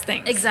the practice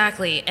things.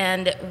 Exactly.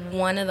 And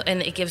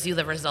and it gives you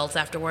the results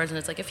afterwards, and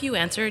it's like if you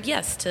answered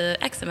yes to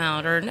X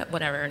amount or no,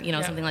 whatever, you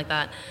know, something like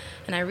that.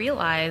 And I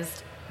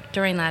realized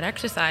during that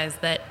exercise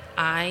that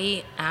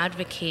I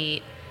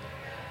advocate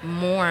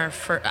more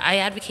for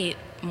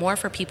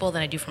people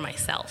than I do for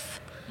myself.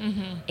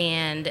 Mm-hmm.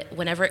 And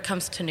whenever it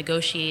comes to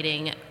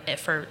negotiating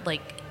for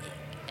like,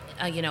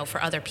 you know,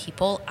 for other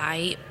people,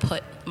 I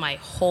put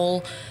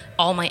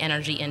all my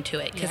energy into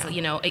it. Because,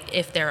 you know,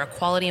 if they're a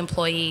quality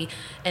employee,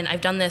 and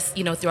I've done this,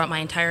 you know, throughout my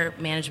entire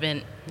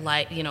management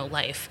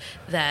life,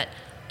 that,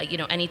 you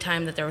know,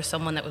 anytime that there was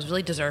someone that was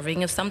really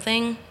deserving of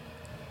something,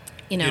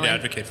 you know, you'd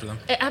advocate for them.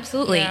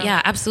 Absolutely.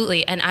 Yeah,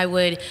 absolutely. And I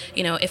would,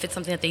 you know, if it's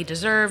something that they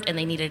deserved and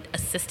they needed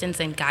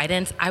assistance and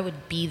guidance, I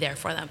would be there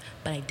for them.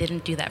 But I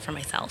didn't do that for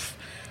myself.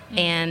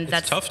 And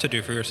that's tough to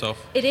do for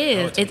yourself. It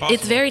is.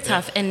 It's very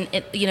tough. And,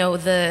 you know,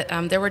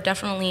 there were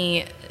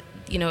definitely,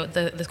 you know,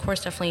 the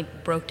course definitely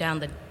broke down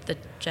the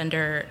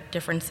gender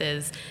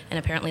differences, and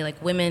apparently like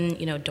women,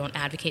 you know, don't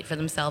advocate for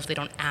themselves. They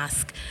don't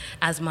ask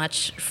as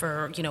much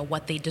for, you know,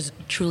 what they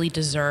truly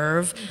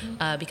deserve,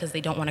 because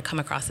they don't want to come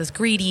across as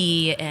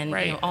greedy and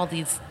you know, all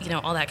these, you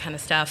know, all that kind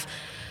of stuff.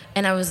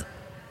 And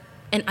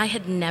I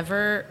had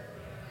never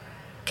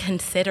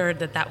considered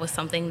that was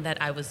something that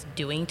I was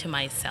doing to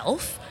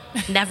myself.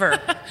 Never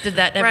did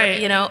that ever,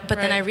 you know. But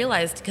then I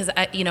realized, because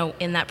you know,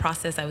 in that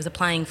process, I was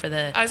applying for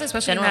the. I was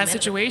especially in that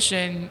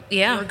situation.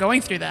 Yeah, you were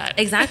going through that.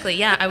 Exactly.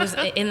 Yeah, I was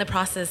in the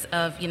process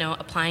of, you know,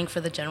 applying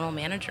for the general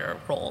manager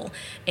role,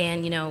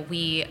 and you know,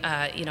 we,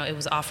 you know, it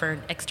was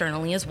offered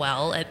externally as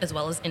well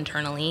as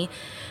internally,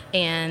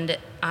 and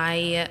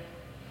I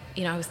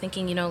was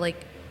thinking, you know,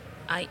 like,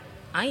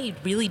 I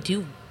really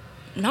do.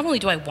 Not only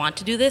do I want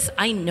to do this,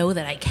 I know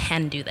that I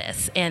can do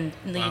this, and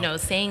you know,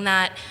 saying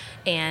that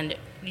and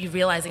you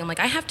realizing I'm like,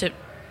 I have to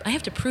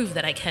prove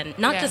that I can,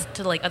 not just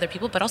to like other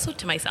people, but also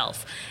to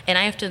myself. And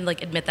I have to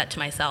like admit that to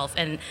myself.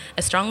 And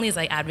as strongly as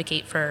I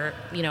advocate for,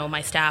 you know,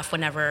 my staff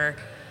whenever,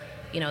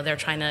 you know, they're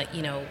trying to,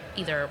 you know,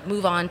 either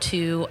move on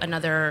to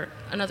another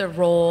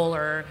role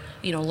or,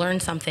 you know,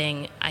 learn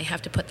something, I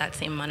have to put that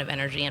same amount of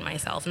energy in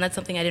myself. And that's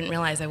something I didn't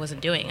realize I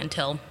wasn't doing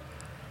until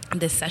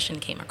this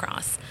session came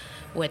across,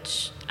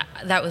 which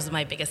that was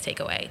my biggest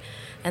takeaway.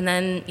 And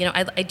then, you know,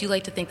 I do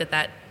like to think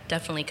that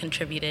definitely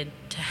contributed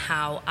to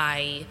how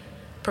I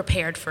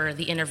prepared for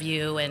the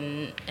interview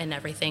and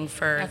everything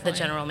for the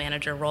general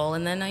manager role.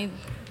 And then I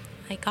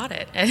I got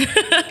it.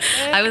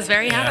 I was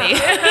very happy.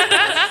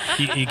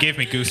 You gave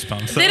me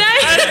goosebumps. Did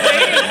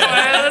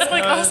I? I was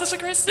like, oh, such a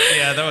great story.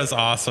 Yeah, that was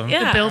awesome.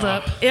 Yeah. Build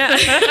up. Yeah.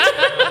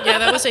 Yeah,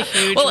 that was a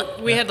huge. Well,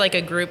 we had like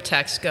a group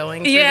text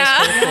going through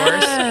Yeah. this whole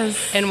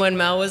course, and when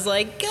Mel was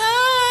like, "Guys,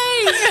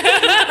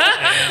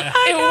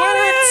 It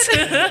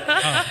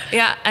worked.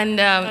 Yeah, and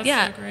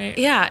yeah, so great.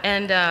 yeah,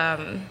 and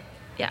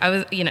yeah, I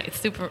was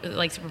super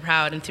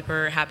proud and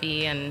super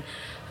happy, and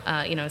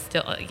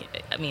still,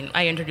 I mean,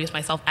 I introduced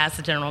myself as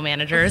the general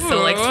manager,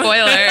 so like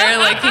spoiler,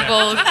 like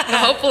people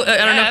hopefully I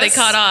don't know if they Yes.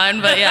 caught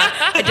on, but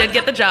yeah, I did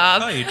get the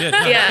job. Oh, you did.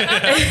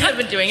 Yeah, I've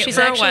been doing it she's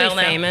for a actually while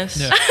now. famous."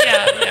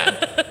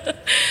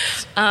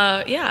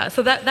 Yeah,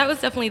 so that was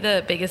definitely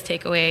the biggest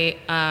takeaway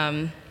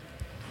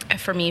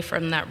for me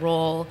from that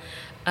role,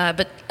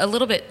 but a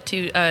little bit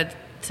too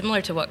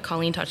similar to what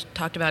Colleen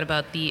talked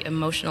about the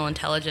emotional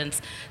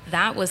intelligence.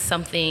 That was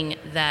something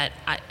that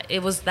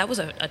was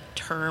a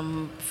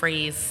term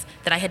phrase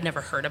that I had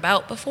never heard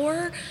about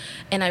before,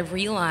 and I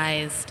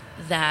realized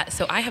that.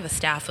 So I have a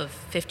staff of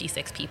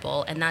 56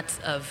 people, and that's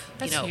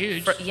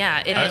huge.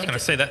 Yeah, I was going to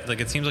say that, like,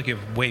 it seems like you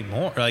have way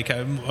more, like,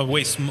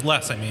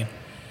 less, I mean.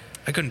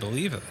 I couldn't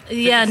believe it.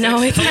 Yeah, no,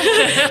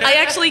 I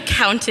actually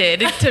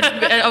counted.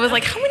 I was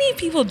like, how many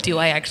people do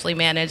I actually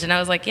manage? And I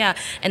was like, yeah,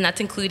 and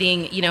that's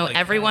including,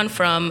 everyone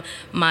from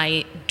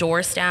my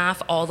door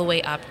staff all the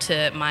way up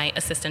to my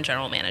assistant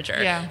general manager.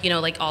 Yeah.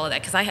 Like all of that,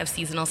 because I have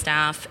seasonal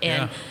staff,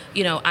 and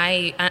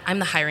I'm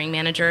the hiring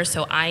manager,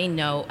 so I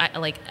know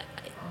like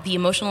the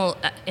emotional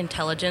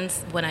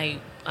intelligence. When I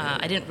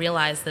didn't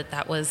realize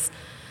that was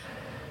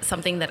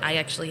something that I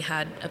actually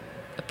had a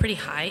pretty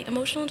high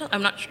emotional intelligence.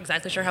 I'm not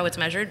exactly sure how it's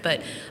measured,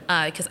 but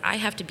because I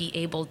have to be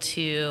able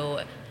to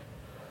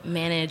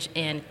manage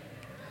and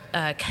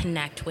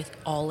connect with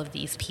all of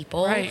these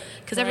people, Right,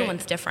 because right.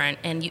 everyone's different,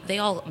 and they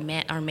all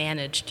are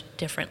managed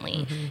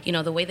differently.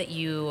 The way that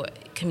you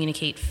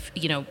communicate,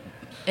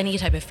 any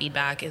type of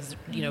feedback is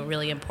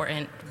really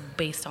important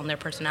based on their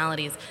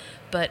personalities.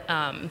 But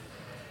I've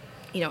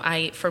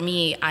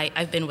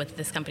been with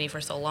this company for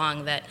so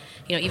long that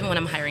even when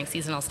I'm hiring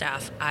seasonal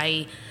staff,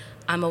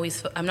 I'm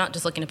not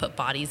just looking to put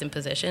bodies in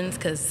positions,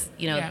 because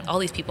Yeah. all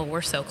these people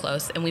were so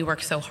close and we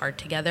work so hard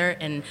together,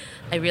 and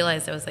I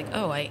realized I was like,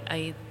 oh,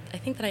 I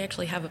think that I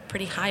actually have a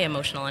pretty high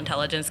emotional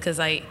intelligence, because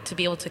to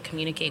be able to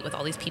communicate with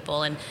all these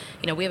people, and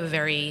we have a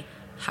very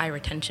high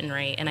retention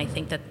rate, and I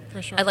think that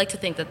For sure. I like to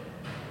think that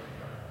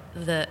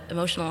the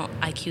emotional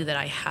IQ that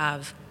I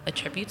have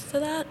attributes to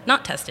that.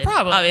 Not tested,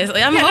 Probably.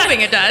 obviously. I'm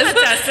hoping it does.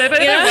 Tested,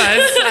 but if it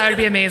was, that would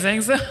be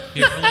amazing. So.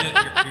 You're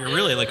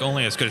really like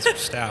only as good as your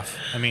staff.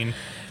 I mean,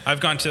 I've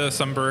gone to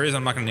some breweries.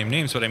 I'm not going to name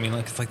names, but I mean,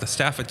 like, it's like the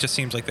staff. It just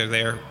seems like they're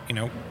there,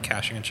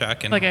 cashing a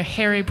check, and Like a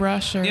hairy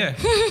brush or yeah,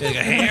 like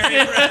a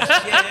hairy brush.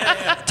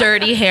 Yeah.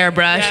 Dirty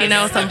hairbrush,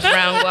 Yes. some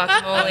brown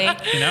guacamole.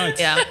 It's,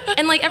 Yeah,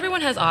 and like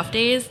everyone has off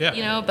days,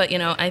 Yeah. but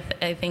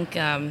I think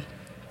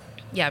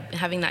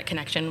having that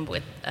connection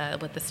with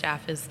the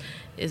staff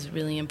is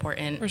really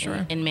important For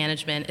sure. in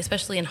management,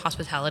 especially in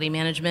hospitality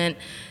management.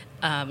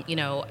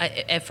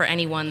 For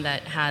anyone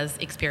that has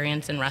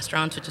experience in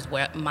restaurants, which is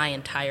where my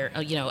entire,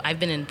 I've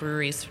been in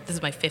breweries. This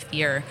is my 5th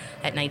year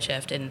at Night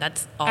Shift, and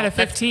that's all. out of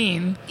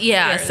 15.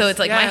 Yeah, years. so it's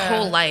like my Yeah.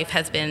 whole life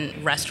has been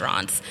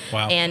restaurants.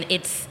 Wow. And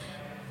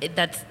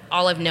that's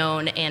all I've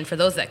known. And for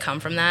those that come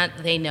from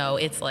that, they know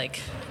it's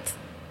like,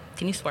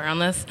 can you swear on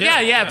this? Yeah,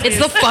 It's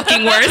the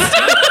fucking worst.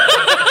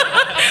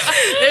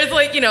 There's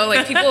like,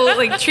 people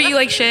like treat you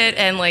like shit,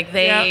 and like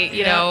they,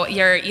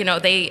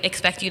 they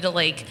expect you to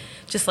like,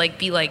 just like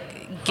be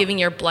like giving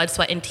your blood,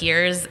 sweat, and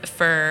tears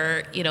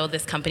for,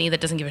 this company that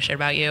doesn't give a shit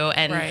about you.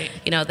 And, Right.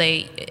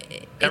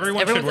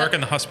 everyone should everyone's work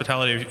in the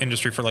hospitality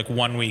industry for like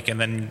 1 week, and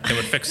then they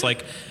would fix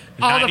like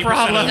All the 90%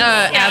 problems. of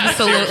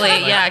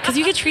absolutely, yeah, because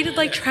you get treated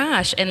like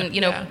trash, and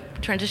Yeah.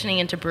 transitioning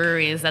into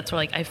breweries, that's where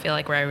like I feel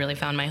like where I really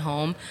found my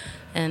home,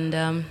 and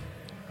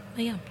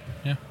but yeah.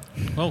 Yeah.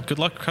 Well, good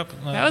luck.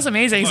 That was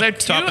amazing. So Good luck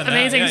 2 topping that.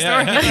 amazing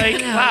Yeah, yeah. stories.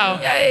 Like, wow.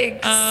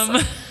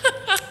 Yikes.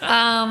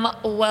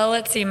 Well,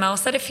 let's see. Mel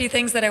said a few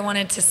things that I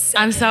wanted to say.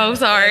 I'm so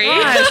sorry.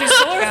 Yeah, she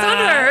stole her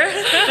thunder.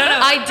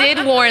 I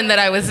did warn that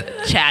I was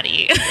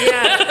chatty.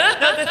 Yeah.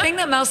 No, the thing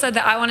that Mel said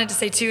that I wanted to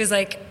say too is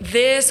like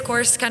this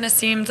course kind of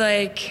seemed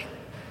like,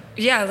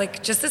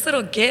 like just this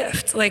little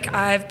gift. Like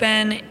I've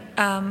been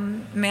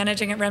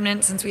managing at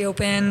Remnant since we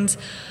opened.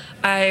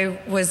 I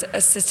was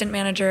assistant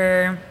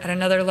manager at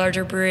another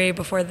larger brewery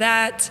before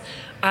that.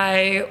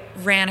 I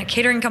ran a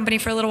catering company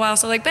for a little while,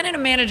 so like been in a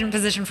management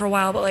position for a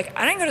while, but like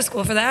I didn't go to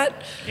school for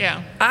that.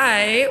 Yeah.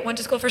 I went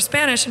to school for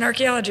Spanish and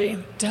archaeology.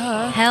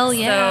 Duh. Hell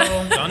yeah.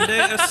 So, Donde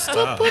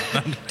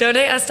está?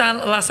 donde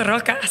están las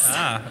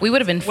rocas? We would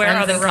have been Where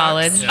are friends the in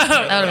college. rocks?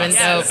 That would have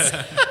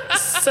been dope.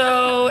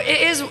 So it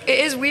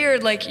is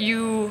weird. Like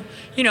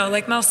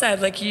like Mel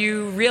said, like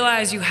you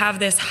realize you have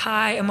this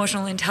high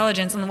emotional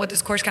intelligence, and what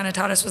this course kind of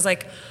taught us was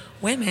like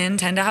women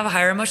tend to have a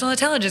higher emotional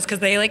intelligence because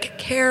they like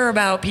care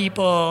about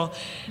people,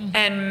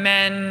 and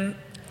men,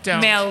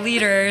 Don't. male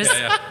leaders,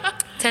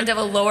 tend to have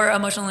a lower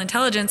emotional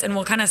intelligence and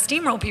will kind of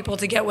steamroll people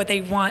to get what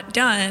they want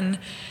done.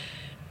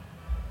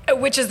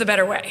 which is the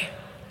better way,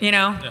 you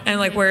know? And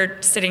like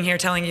we're sitting here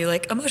telling you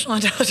like emotional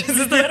intelligence is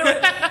the better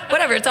way.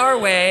 Whatever, it's our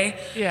way.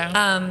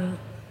 Yeah.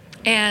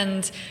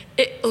 And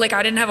it, like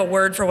I didn't have a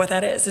word for what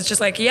that is. It's just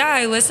like, yeah,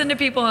 I listen to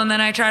people and then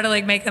I try to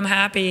like make them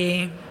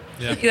happy.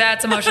 Yeah.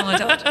 That's emotional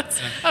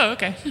intelligence. Oh,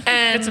 okay.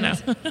 And Good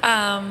to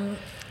know.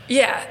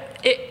 yeah,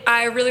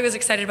 I really was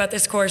excited about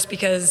this course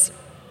because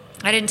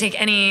I didn't take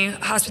any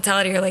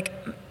hospitality or like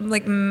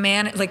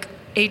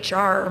HR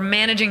or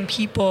managing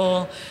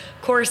people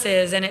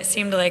courses, and it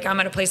seemed like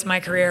I'm at a place in my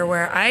career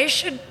where I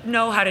should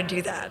know how to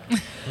do that.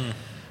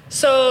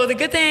 So the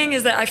good thing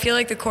is that I feel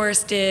like the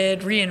course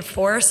did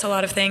reinforce a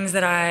lot of things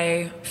that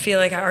I feel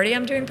like I already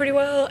am doing pretty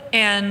well,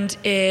 and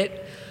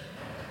it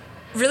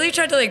really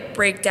tried to like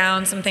break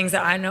down some things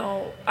that I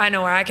know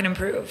where I can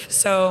improve.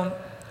 So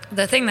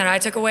the thing that I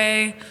took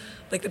away,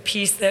 like the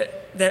piece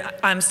that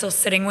I'm still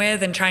sitting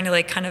with and trying to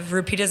like kind of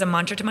repeat as a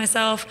mantra to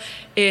myself,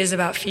 is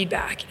about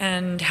feedback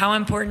and how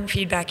important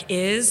feedback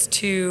is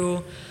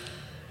to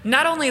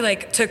not only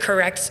like to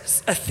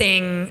correct a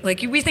thing.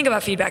 Like we think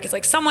about feedback, it's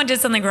like someone did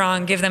something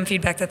wrong, give them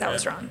feedback that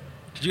was wrong.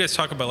 Did you guys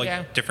talk about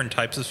like different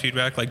types of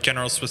feedback, like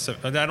general,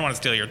 specific? I don't want to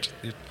steal your.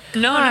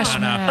 No.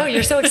 Oh,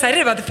 you're so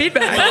excited about the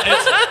feedback.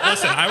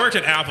 Listen, I worked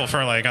at Apple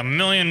for like a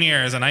million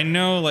years, and I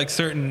know like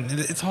certain.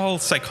 It's all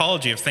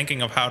psychology of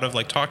thinking of how to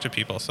like talk to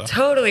people. So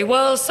totally.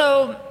 Well,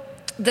 so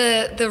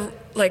the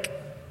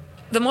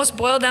most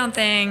boiled down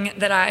thing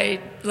that I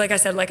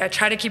said, I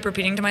try to keep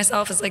repeating to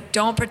myself is like,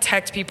 don't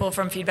protect people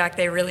from feedback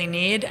they really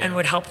need and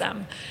would help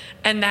them.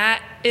 And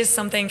that is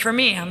something for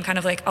me. I'm kind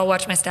of like, I'll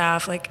watch my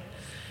staff, like,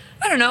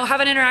 I don't know, have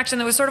an interaction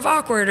that was sort of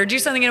awkward or do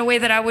something in a way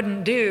that I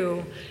wouldn't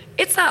do.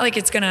 It's not like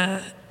it's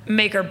gonna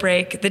make or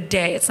break the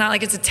day. It's not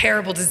like it's a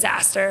terrible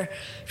disaster.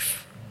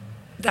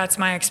 That's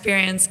my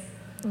experience.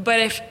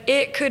 But if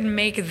it could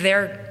make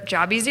their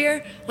job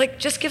easier, like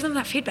just give them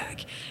that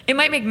feedback. It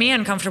might make me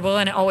uncomfortable,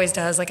 and it always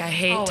does. Like I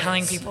hate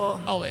telling people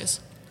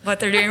what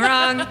they're doing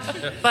wrong.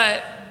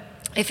 But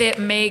if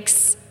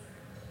it's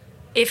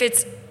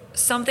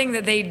something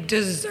that they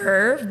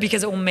deserve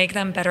because it will make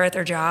them better at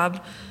their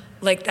job,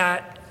 like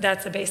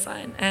that's the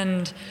baseline.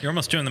 And you're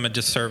almost doing them a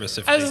disservice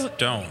if they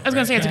don't. I was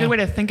gonna say it's a good way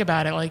to think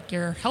about it. Like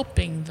you're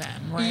helping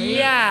them, right?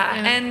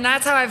 Yeah, and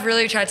that's how I've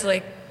really tried to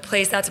like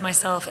place that to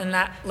myself, and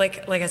that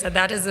like I said,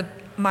 that is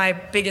my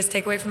biggest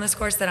takeaway from this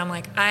course, that I'm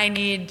like, I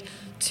need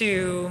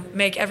to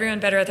make everyone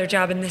better at their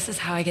job, and this is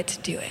how I get to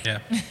do it. Yeah.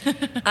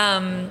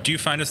 Do you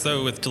find as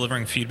though with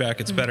delivering feedback,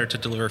 it's better to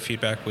deliver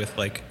feedback with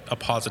like a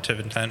positive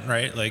intent,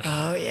 right? Like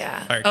oh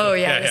yeah. Right, cool.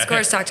 This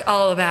course talked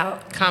all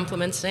about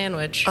compliment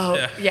sandwich.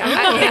 Delicious.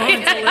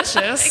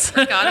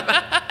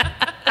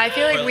 I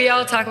feel like we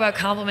all talk about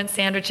compliment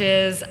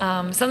sandwiches.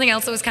 Something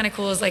else that was kind of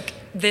cool is like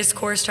this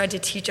course tried to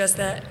teach us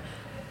that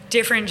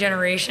different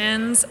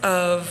generations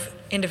of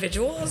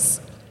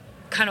individuals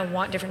kind of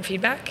want different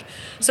feedback.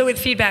 So with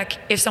feedback,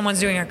 if someone's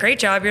doing a great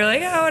job, you're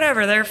like, oh,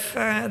 whatever, they're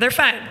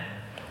fine.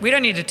 We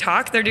don't need to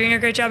talk. They're doing a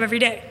great job every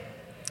day.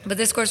 But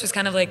this course was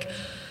kind of like,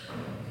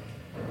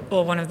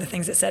 well, one of the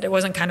things it said, it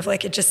wasn't kind of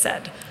like, it just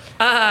said.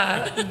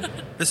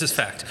 This is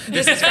fact.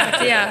 This is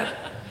fact, yeah.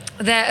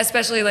 That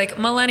especially like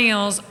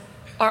millennials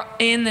are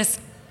in this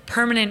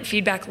permanent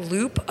feedback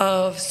loop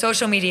of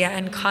social media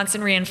and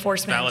constant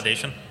reinforcement.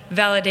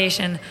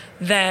 Validation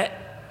that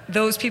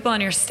those people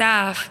on your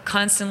staff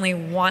constantly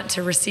want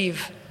to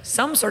receive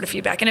some sort of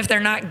feedback. And if they're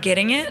not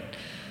getting it,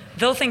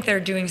 they'll think they're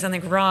doing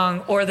something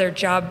wrong, or their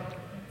job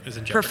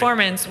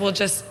performance will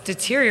just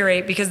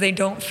deteriorate because they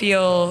don't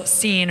feel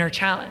seen or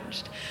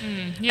challenged.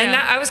 And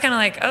that, I was kind of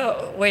like,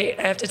 oh, wait,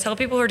 I have to tell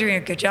people who are doing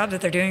a good job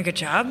that they're doing a good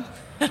job?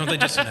 Don't they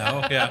just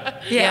know?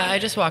 Yeah, I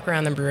just walk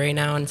around the brewery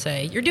now and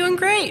say, you're doing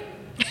great.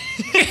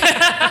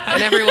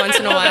 And every once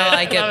in a while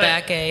I get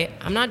back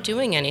I'm not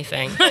doing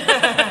anything.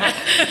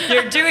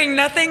 You're doing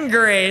nothing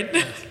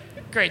great.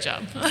 Great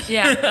job.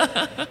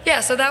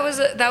 Yeah, so that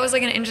was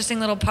like an interesting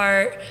little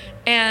part.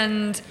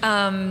 And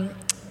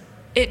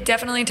it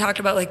definitely talked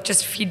about like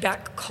just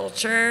feedback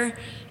culture.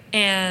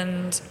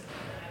 And,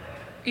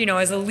 you know,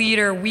 as a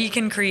leader, we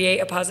can create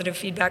a positive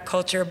feedback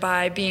culture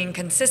by being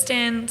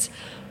consistent,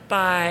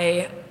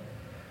 by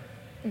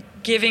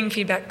giving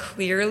feedback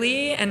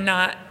clearly and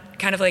not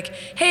kind of like,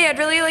 hey, I'd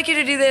really like you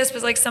to do this,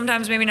 but like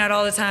sometimes maybe not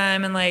all the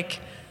time, and like,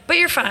 but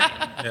you're fine.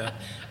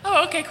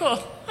 Oh, okay,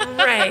 cool.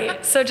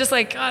 Right. So just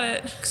like, got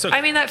it. So,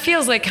 I mean, that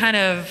feels like kind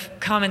of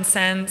common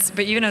sense,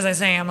 but even as I'm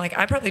saying, I'm like,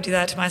 I probably do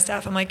that to my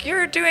staff. I'm like,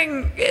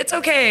 it's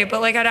okay,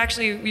 but like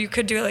you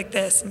could do it like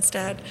this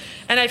instead.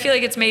 And I feel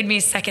like it's made me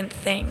second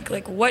think,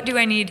 like, what do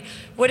I need?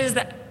 What is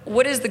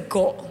the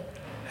goal?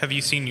 Have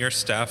you seen your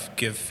staff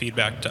give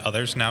feedback to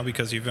others now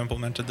because you've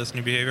implemented this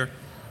new behavior?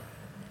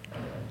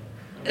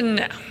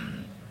 No.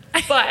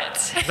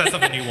 But is that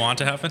something you want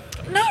to happen?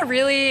 Not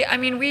really. I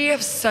mean, we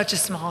have such a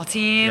small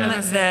team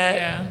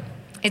that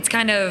it's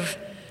kind of,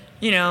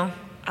 you know,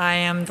 I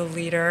am the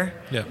leader.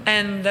 Yeah.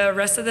 And the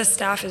rest of the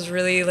staff is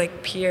really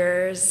like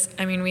peers.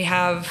 I mean,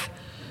 I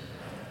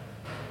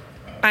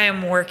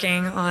am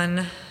working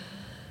on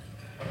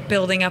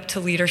building up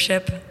to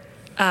leadership,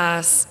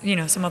 you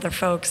know, some other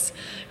folks.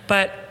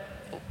 But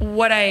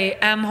what I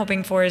am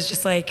hoping for is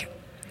just like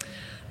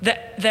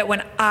that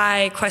when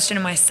I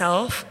question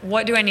myself,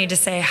 what do I need to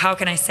say? How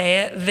can I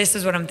say it? This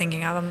is what I'm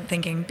thinking of. I'm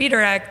thinking, be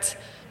direct,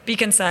 be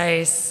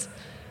concise.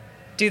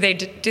 Do they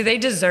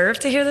deserve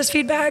to hear this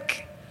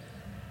feedback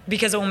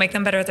because it will make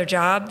them better at their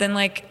job? Then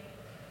like,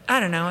 I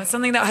don't know. It's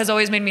something that has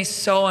always made me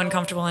so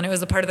uncomfortable, and it was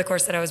the part of the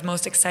course that I was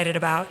most excited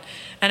about.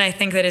 And I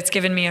think that it's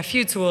given me a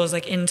few tools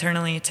like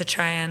internally to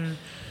try and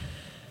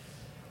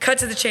cut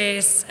to the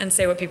chase and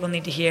say what people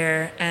need to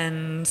hear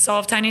and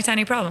solve tiny,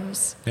 tiny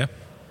problems. Yeah.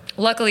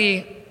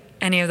 Luckily,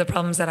 any of the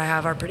problems that I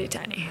have are pretty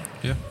tiny.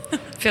 Yeah.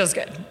 Feels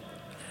good.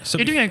 So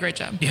You're doing a great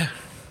job. Yeah.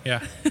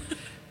 Yeah.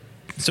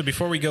 So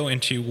before we go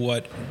into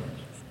what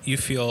you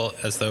feel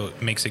as though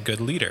makes a good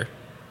leader,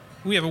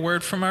 we have a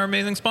word from our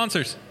amazing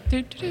sponsors.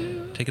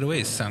 Do-do-do. Take it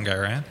away, sound guy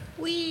Ryan.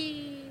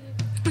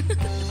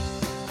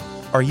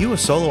 Are you a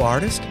solo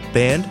artist,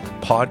 band,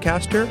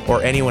 podcaster,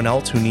 or anyone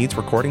else who needs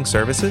recording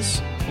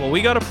services? Well,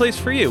 we got a place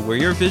for you where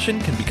your vision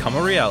can become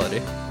a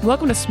reality.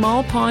 Welcome to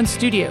Small Pond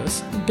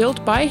Studios,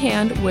 built by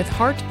hand with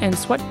heart and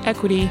sweat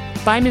equity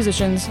by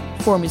musicians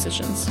for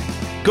musicians.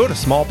 Go to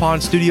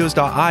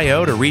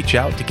smallpondstudios.io to reach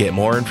out to get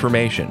more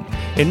information.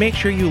 And make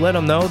sure you let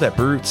them know that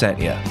Brute sent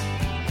you.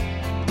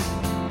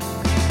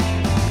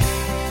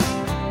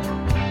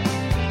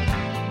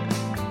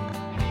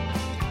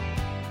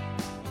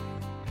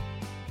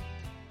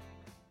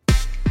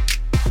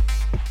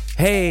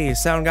 Hey,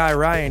 Sound Guy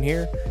Ryan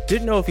here.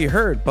 Didn't know if you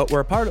heard, but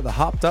we're a part of the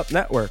Hopped Up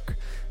Network.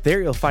 There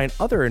you'll find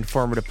other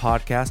informative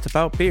podcasts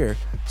about beer.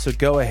 So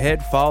go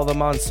ahead, follow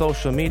them on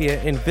social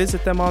media, and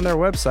visit them on their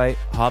website,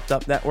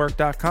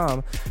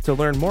 hoppedupnetwork.com, to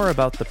learn more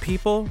about the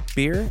people,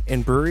 beer,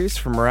 and breweries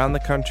from around the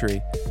country.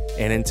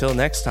 And until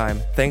next time,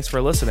 thanks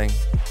for listening.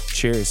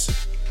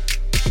 Cheers.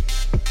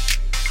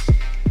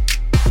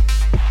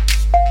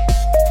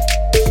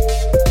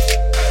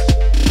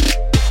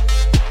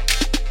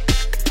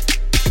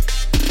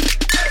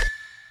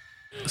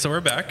 So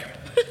we're back,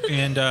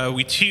 and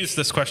we teased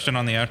this question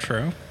on the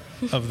outro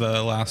of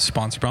the last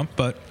sponsor bump.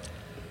 But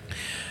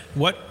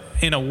what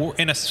in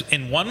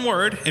one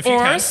word, if you Or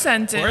can, a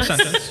sentence. or a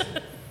sentence,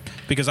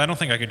 because I don't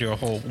think I could do a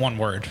whole one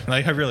word.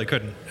 Like, I really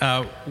couldn't.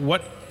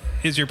 What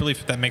is your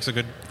belief that makes a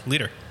good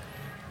leader?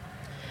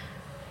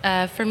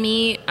 For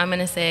me, I'm going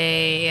to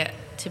say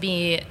to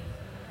be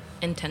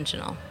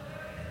intentional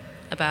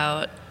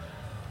about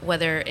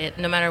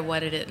no matter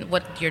what it is,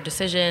 what your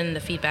decision, the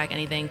feedback,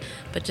 anything,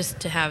 but just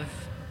to have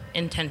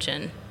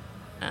intention.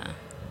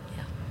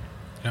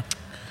 Yeah.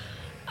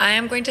 I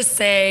am going to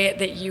say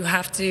that you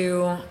have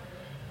to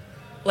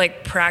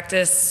like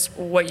practice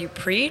what you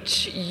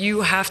preach.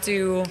 You have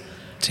to.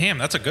 Damn,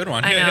 that's a good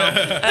one. I know.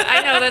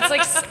 I know. That's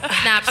like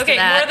Snaps to okay,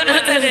 that. more than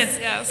one sentence.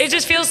 Yes. It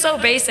just feels so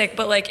basic.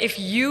 But like, if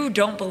you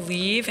don't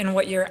believe in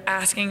what you're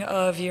asking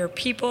of your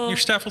people, Your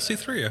staff will see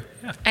through you.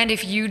 Yeah. and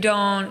if you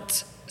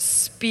don't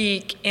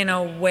speak in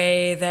a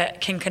way that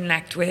can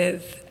connect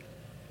with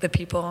the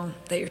people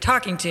that you're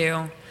talking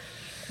to,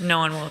 no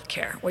one will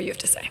care what you have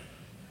to say.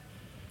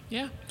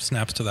 Yeah.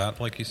 Snaps to that,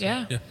 like you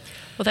said. Yeah.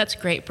 Well, that's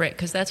great, Britt,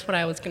 because that's what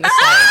I was going to say.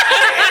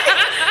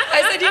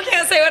 I said you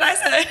can't say what I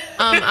said.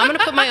 I'm going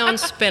to put my own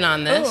spin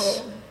on this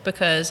Oh.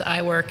 because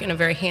I work in a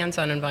very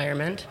hands-on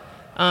environment.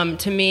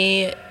 To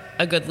me,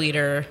 a good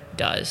leader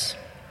does.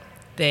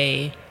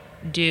 They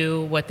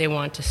do what they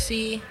want to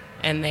see,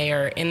 and they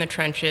are in the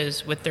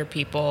trenches with their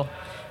people.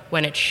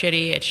 When it's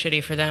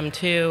shitty for them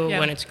too. Yeah.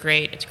 When it's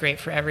great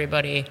for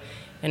everybody.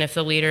 And if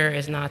the leader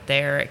is not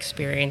there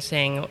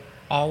experiencing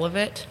all of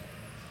it,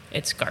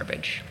 it's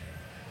garbage.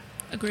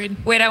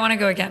 Agreed. Wait, I want to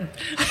go again.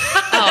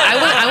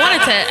 I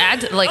wanted to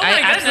add, like, Oh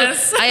my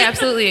goodness. I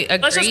absolutely agree.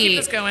 Let's just keep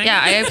this going. Yeah,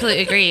 I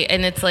absolutely agree.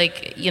 And it's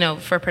like,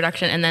 for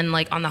production, and then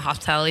like on the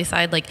hospitality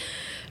side, like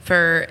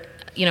for,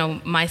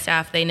 my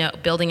staff, they know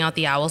building out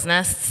the owl's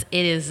nests,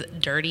 it is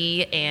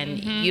dirty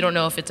and you don't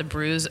know if it's a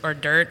bruise or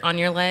dirt on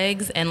your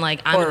legs. And like,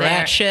 I'm Or there.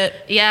 rat shit.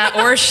 Yeah,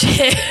 or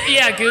shit.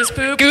 Yeah, goose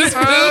poop. Goose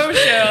poop. Oh,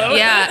 show.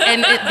 Yeah,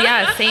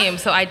 and same.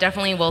 So I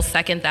definitely will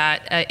second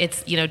that.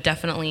 It's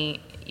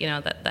definitely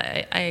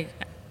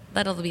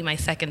that'll be my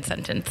second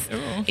sentence.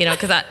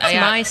 Because That's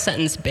my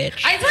sentence,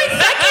 bitch. I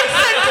said second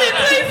sentence.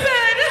 I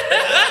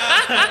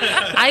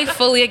said. I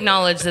fully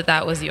acknowledge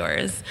that was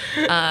yours.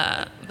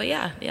 But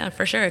yeah,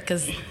 for sure.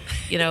 Because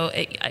you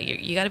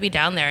got to be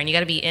down there and you got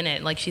to be in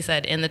it, like she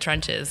said, in the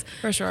trenches.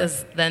 For sure.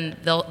 Because then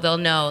they'll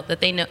know that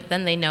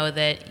Then they know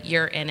that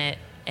you're in it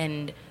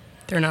and.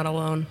 They're not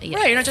alone. Yeah,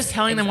 Right, you're not just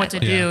telling them what to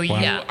do. Yeah, wow.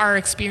 You Yeah. are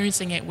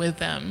experiencing it with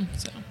them.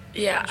 So.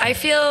 Yeah, I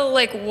feel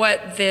like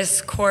what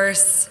this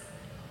course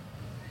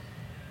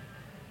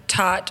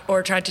taught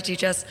or tried to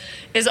teach us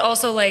is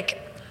also like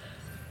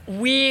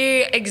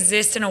we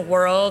exist in a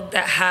world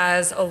that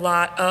has a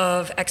lot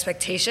of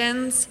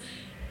expectations,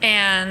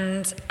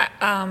 and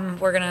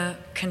we're gonna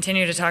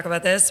continue to talk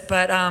about this,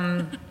 but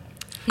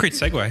Great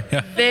segue.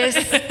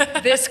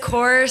 Yeah. this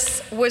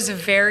course was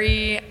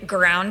very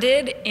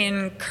grounded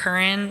in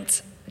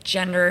current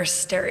gender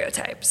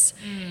stereotypes.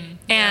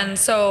 And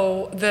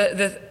so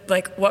the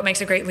like what makes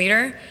a great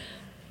leader,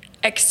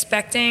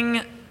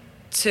 expecting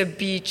to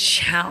be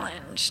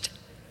challenged.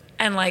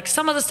 And like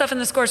some of the stuff in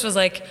this course was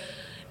like,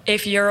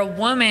 if you're a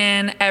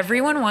woman,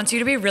 everyone wants you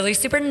to be really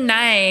super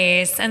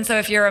nice. And so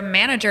if you're a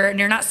manager and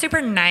you're not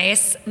super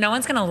nice, no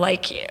one's going to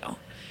like you.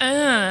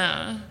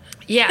 Yeah.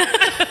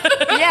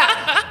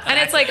 Yeah. And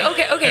it's like,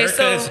 okay, Erica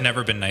so has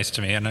never been nice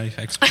to me, and I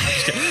I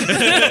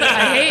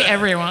hate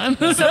everyone.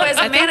 so as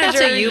a I think manager,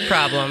 that's a you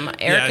problem.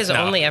 Erica's no.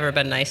 only ever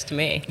been nice to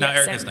me. No, Yeah,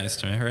 Erica's same. nice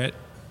to me, right? No,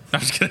 I'm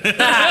just kidding.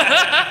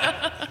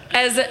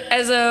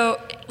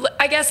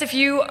 I guess if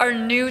you are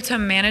new to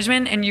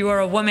management and you are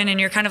a woman and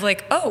you're kind of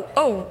like,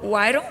 oh,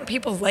 why don't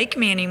people like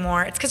me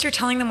anymore? It's because you're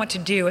telling them what to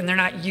do and they're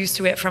not used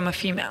to it from a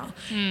female.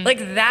 Like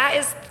that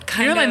is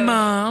kind You're of my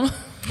mom.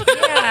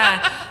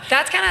 Yeah,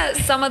 that's kind of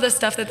some of the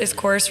stuff that this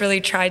course really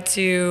tried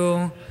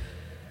to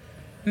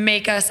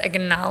make us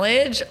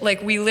acknowledge.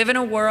 Like we live in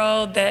a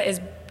world that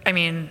is, I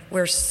mean,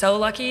 we're so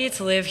lucky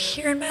to live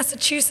here in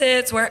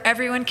Massachusetts where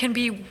everyone can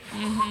be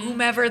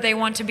whomever they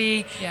want to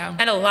be. Yeah.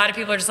 And a lot of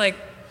people are just like,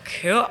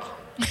 cool.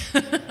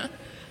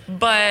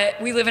 But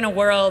we live in a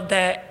world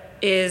that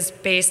is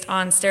based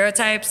on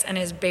stereotypes and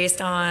is based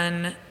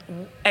on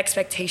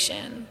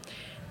expectation.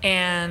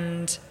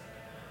 And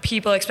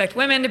people expect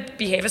women to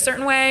behave a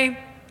certain way,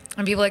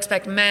 and people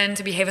expect men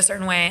to behave a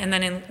certain way. And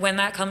then when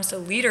that comes to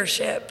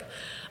leadership,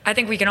 I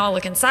think we can all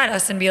look inside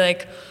us and be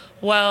like,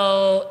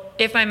 well,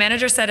 if my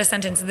manager said a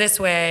sentence this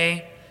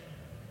way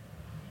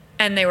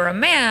and they were a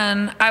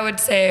man, I would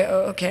say,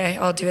 oh, okay,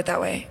 I'll do it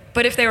that way.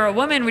 But if they were a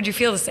woman, would you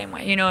feel the same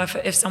way? You know,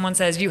 if someone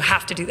says, you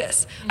have to do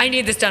this. I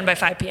need this done by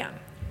 5 p.m.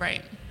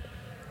 Right.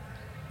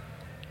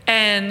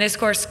 And this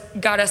course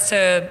got us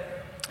to,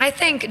 I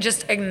think,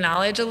 just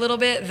acknowledge a little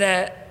bit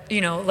that,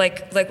 you know,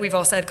 like we've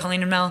all said,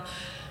 Colleen and Mel,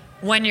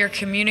 when you're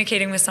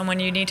communicating with someone,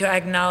 you need to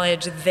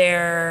acknowledge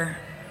their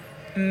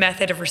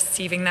method of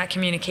receiving that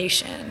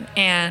communication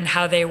and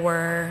how they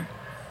were,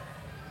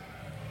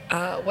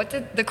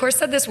 the course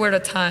said this word a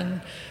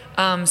ton,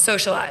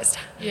 socialized.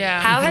 Yeah.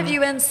 How have you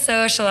been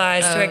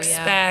socialized to Oh,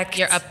 expect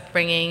your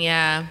upbringing,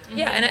 yeah.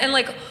 Yeah, and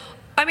like,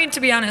 I mean, to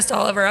be honest,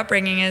 all of our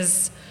upbringing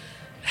has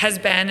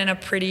been in a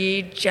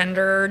pretty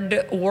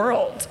gendered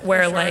world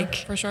where like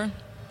For sure.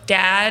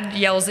 dad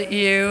yells at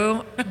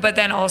you, but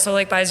then also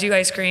like buys you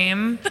ice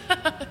cream,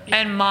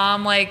 and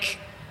mom like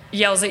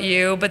yells at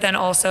you, but then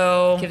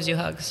also Gives you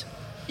hugs.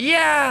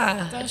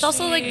 yeah. It's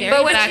also like But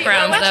varied when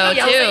backgrounds she though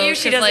yells too. at you,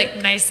 she 'cause, does like,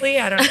 it nicely.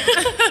 I don't know.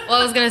 well,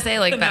 I was gonna say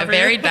like Never.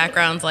 varied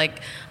backgrounds. Like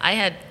I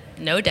had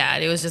no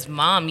dad. It was just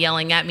mom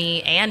yelling at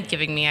me and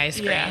giving me ice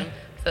cream. Yeah.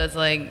 So it's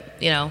like,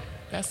 you know,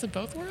 Best of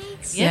both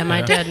worlds? Yeah,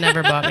 my dad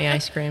never bought me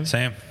ice cream.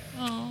 Same.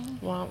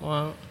 Wah,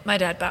 wah. My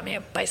dad bought me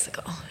a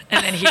bicycle,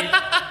 and then he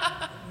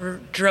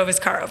drove his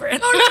car over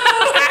it.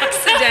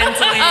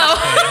 Accidentally.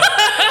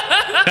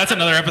 That's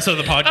another episode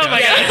of the podcast. Oh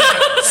my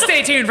God.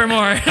 Stay tuned for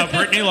more. How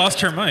Brittany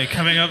lost her mic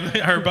coming up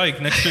her bike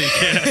next week.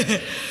 Yeah.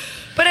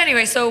 But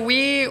anyway, so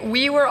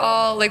we were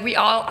all like, we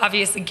all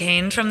obviously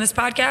gained from this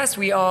podcast.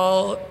 We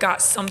all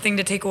got something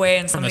to take away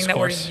and something this that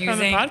we're course. From the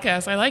using.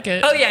 podcast. I like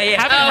it. Oh yeah,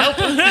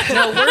 yeah.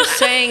 No, we're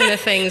saying the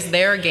things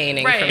they're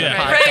gaining Right, from the right.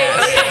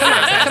 podcast.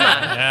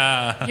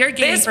 Yeah. You're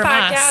getting This from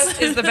us.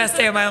 podcast is the best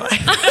day of my life.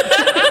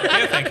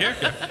 Yeah, thank you.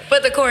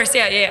 But the course,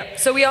 yeah.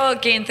 So we all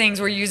gain things.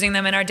 We're using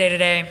them in our day to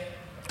day.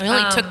 I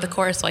only took the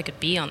course so I could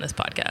be on this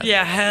podcast.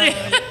 Yeah.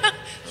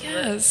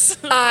 Yes.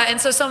 And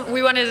so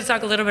we wanted to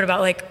talk a little bit about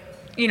like,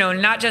 you know,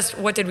 not just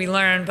what did we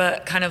learn,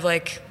 but kind of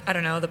like, I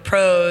don't know, the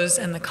pros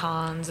and the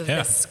cons of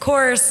this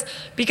course,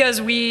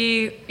 because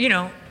we, you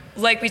know,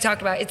 like we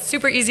talked about, it's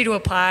super easy to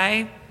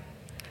apply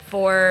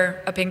for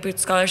a Pink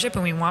Boots scholarship,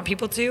 and we want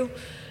people to.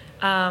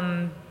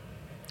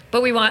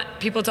 But we want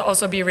people to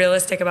also be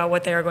realistic about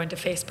what they are going to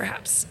face,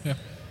 perhaps. Yeah.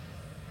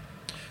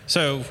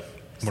 So,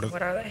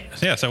 What are they?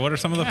 yeah. So, what are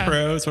some of the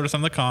pros? What are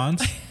some of the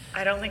cons?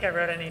 I don't think I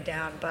wrote any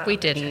down, but We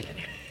didn't.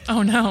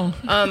 Oh, no.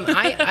 I'll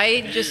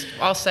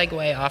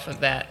segue off of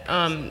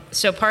that.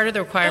 So part of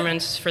the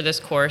requirements for this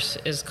course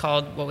is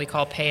called what we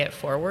call Pay It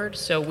Forward.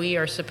 So we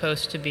are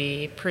supposed to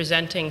be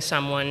presenting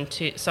something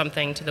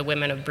to the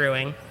women of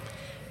brewing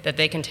that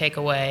they can take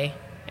away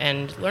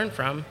and learn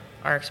from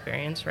our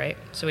experience, right?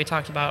 So we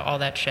talked about all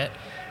that shit,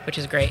 which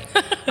is great.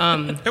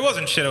 It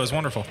wasn't shit. It was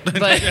wonderful.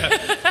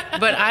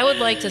 But I would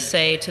like to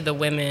say to the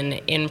women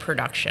in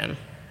production,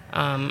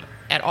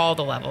 at all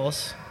the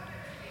levels,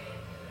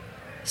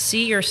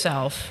 see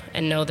yourself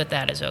and know that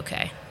that is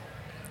okay.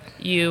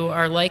 You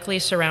are likely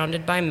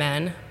surrounded by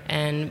men,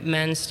 and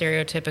men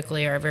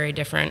stereotypically are very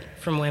different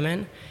from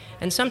women.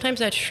 And sometimes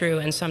that's true,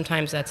 and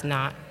sometimes that's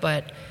not.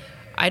 But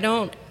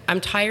I'm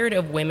tired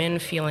of women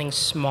feeling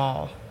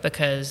small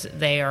because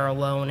they are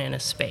alone in a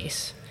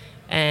space.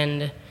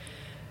 And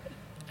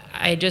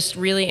I just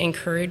really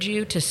encourage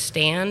you to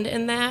stand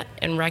in that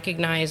and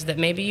recognize that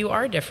maybe you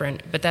are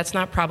different, but that's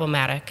not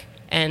problematic.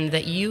 And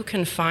that you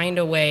can find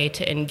a way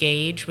to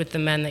engage with the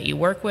men that you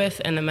work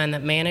with and the men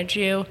that manage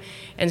you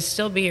and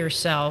still be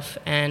yourself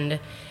and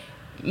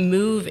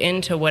move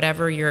into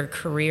whatever your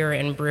career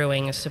in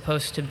brewing is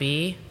supposed to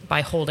be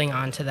by holding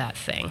on to that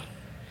thing.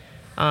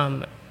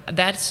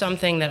 that's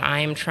something that I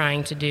am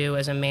trying to do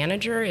as a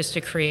manager, is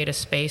to create a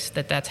space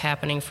that's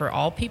happening for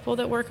all people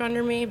that work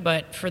under me.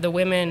 But for the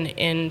women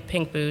in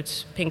Pink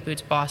Boots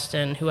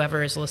Boston,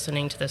 whoever is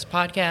listening to this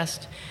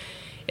podcast,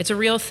 it's a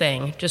real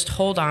thing. Just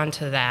hold on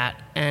to that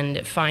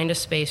and find a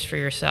space for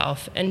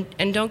yourself, and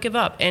don't give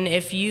up. And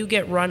if you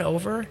get run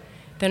over,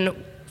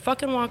 then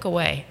fucking walk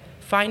away.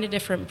 Find a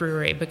different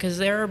brewery, because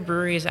there are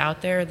breweries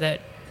out there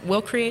that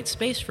will create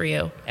space for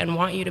you and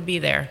want you to be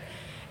there,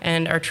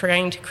 and are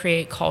trying to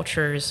create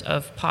cultures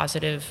of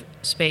positive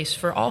space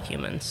for all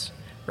humans,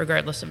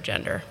 regardless of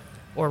gender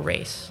or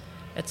race,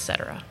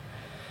 etc.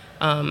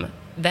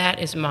 That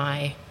is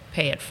my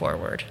pay it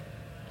forward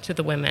to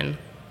the women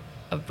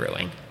of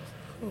brewing.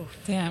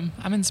 Damn,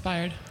 I'm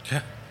inspired.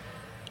 Yeah.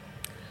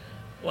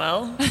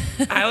 Well,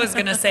 I was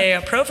going to say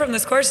a pro from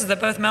this course is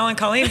that both Mel and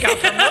Colleen got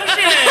promotion.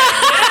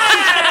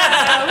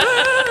 Yeah!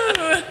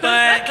 Woo!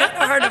 But kind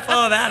of hard to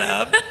follow that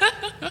up.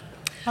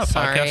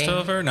 Sorry. Podcast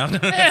over? No.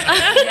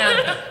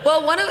 Yeah.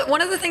 Well,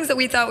 one of the things that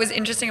we thought was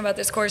interesting about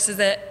this course is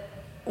that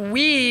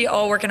we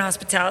all work in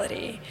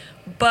hospitality,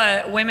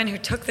 but women who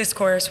took this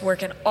course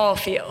work in all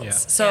fields. Yeah.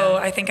 So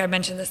I think I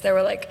mentioned this. There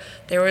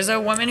was a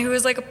woman who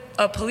was like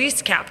a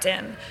police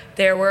captain.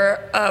 There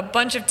were a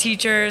bunch of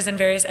teachers and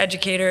various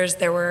educators.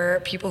 There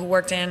were people who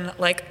worked in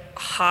like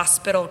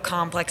hospital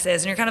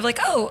complexes, and you're kind of like,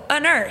 oh, a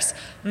nurse.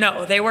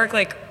 No, they work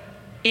like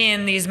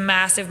in these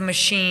massive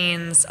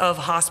machines of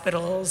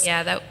hospitals.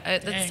 Yeah,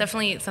 that's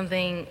definitely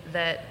something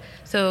that,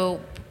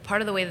 so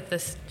part of the way that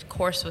this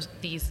course was,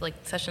 these like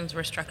sessions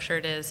were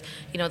structured is,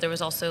 there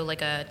was also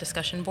like a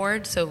discussion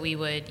board, so we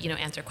would,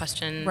 answer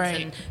questions,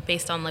 Right. and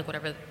based on like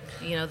whatever,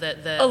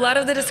 the A lot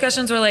of the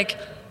discussions were like,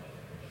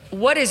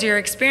 what is your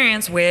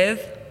experience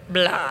with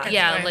blah?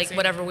 yeah, Right. like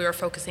whatever we were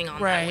focusing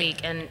on Right. that week,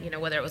 and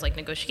whether it was like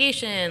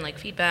negotiation, like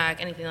feedback,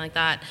 anything like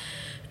that.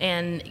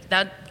 And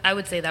that, I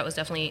would say that was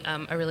definitely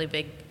a really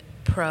big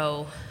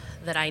pro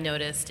that I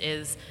noticed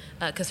is,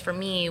 because for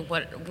me,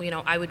 what,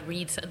 I would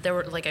read, there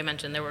were, like I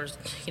mentioned, there was,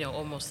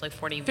 almost like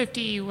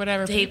 50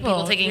 whatever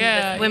people taking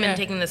yeah, women yeah.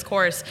 taking these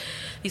courses,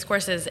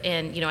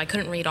 and I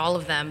couldn't read all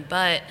of them,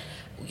 but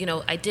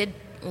I did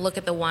look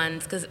at the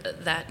ones because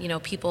that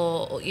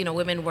people,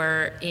 women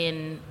were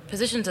in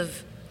positions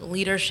of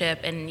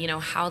leadership, and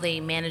how they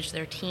managed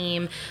their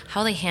team,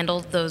 how they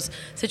handled those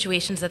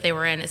situations that they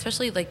were in,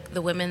 especially like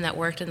the women that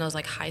worked in those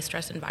like high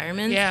stress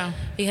environments. Yeah.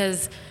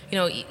 Because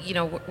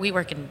we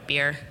work in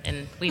beer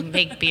and we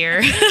make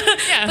beer,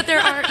 Yeah. but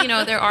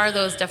there are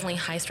those definitely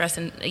high stress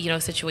and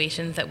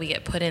situations that we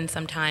get put in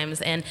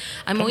sometimes, and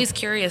I'm always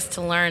curious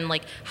to learn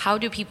like how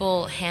do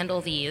people handle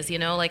these,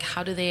 like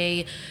how do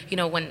they,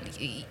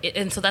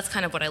 and so that's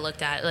kind of what I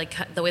looked at, like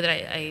the way that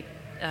I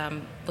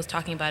was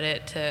talking about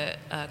it to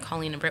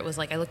Colleen and Britt was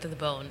like I looked at the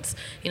bones,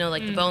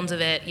 like the bones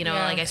of it,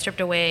 Yeah. like I stripped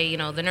away,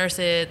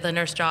 the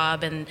nurse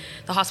job and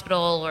the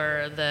hospital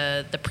or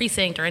the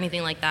precinct or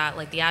anything like that,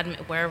 like the admin,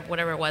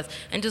 whatever it was,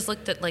 and just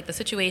looked at like the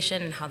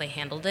situation and how they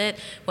handled it,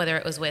 whether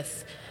it was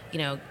with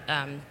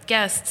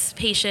guests,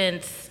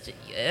 patients,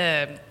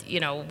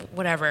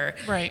 whatever,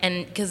 Right.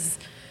 and because.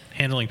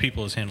 Handling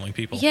people is handling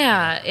people.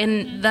 Yeah,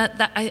 and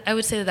that I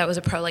would say that was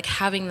a pro, like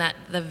having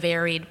the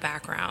varied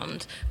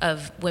background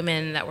of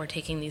women that were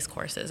taking these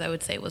courses, I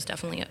would say was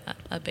definitely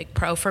a big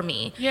pro for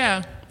me.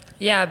 Yeah.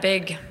 Yeah,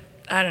 big.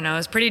 I don't know. It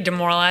was pretty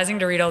demoralizing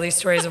to read all these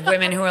stories of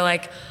women who are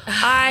like,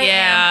 I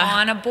Yeah. am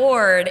on a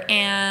board,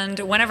 and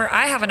whenever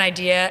I have an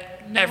idea,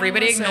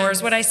 everybody listens.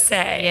 ignores what I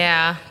say.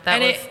 Yeah,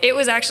 And it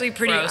was actually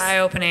pretty gross.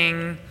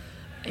 eye-opening.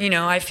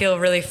 I feel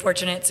really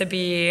fortunate to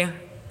be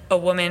a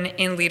woman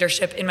in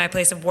leadership in my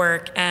place of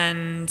work,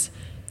 and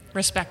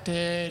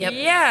Respected. Yep.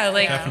 yeah,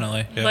 like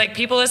Definitely, yeah. like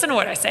people listen to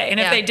what I say, and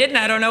if Yeah. they didn't,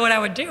 I don't know what I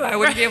would do. I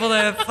wouldn't be able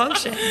to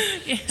function.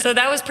 So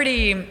that was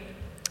pretty.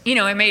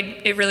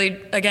 It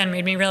really again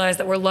made me realize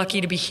that we're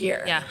lucky to be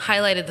here. Yeah,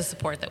 highlighted the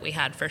support that we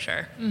had for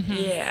sure.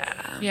 Yeah.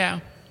 Yeah.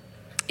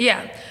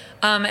 Yeah.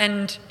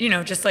 And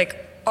just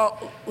like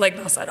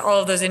Mel said,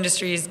 all of those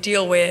industries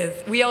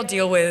we all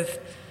deal with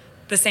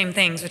the same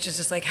things, which is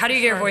just like, how do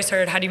you get your voice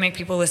heard? How do you make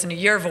people listen to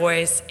your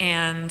voice?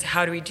 And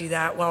how do we do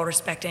that while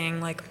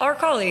respecting like our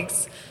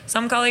colleagues?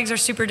 Some colleagues are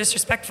super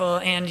disrespectful,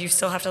 and you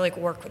still have to like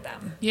work with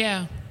them.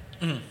 Yeah.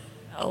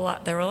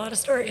 There were a lot of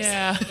stories.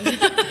 Yeah.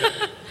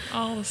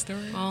 All the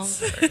stories.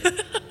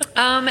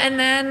 And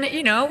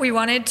then, we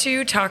wanted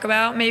to talk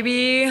about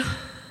maybe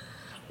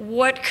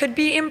what could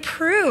be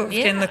improved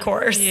in the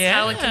course. Yeah.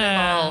 How it can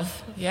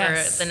evolve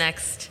Yes. for the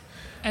next.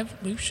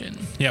 Evolution.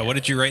 Yeah, what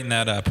did you write in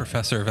that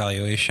professor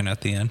evaluation at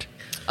the end?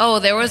 Oh,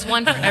 there was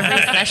one for every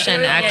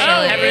session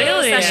actually. Every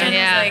little Really? session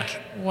Yeah. was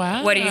like,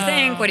 Wow. what do you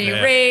think? What do you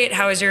Yeah. rate?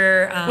 How is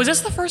your... Was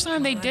this the first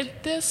time they did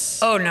this?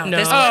 Oh, no. No.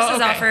 This course is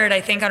okay. offered, I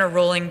think, on a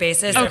rolling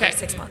basis Okay. every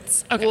 6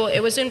 months. Okay. Well,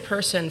 it was in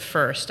person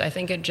first. I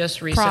think it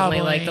just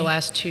recently, like Probably. the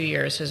last 2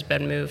 years, has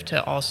been moved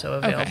to also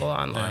available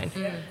online.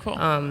 Cool.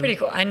 Pretty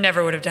cool. I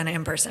never would have done it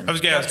in person. I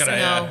was gonna.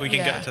 No. We can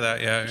Yeah. get to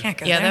that. Yeah. Can't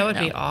go Yeah, there. that would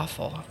be No.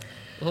 awful.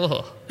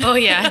 Oh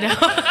yeah, I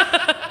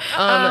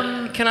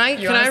know. Can I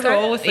wanna roll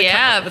start? with the,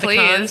 Yeah, with the please.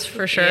 cons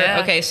for sure?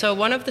 Yeah. Okay, so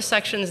one of the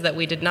sections that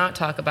we did not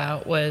talk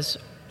about was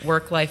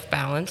work-life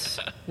balance,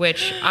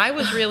 which I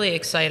was really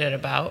excited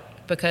about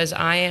because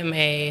I am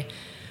a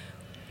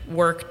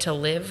work to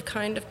live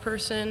kind of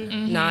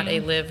person, not a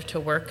live to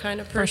work kind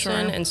of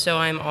person. sure. And so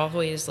I'm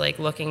always like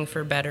looking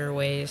for better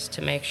ways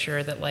to make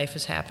sure that life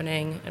is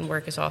happening and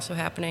work is also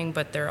happening,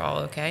 but they're all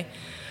okay.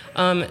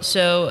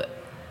 So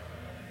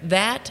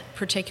that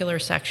particular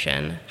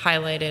section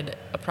highlighted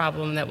a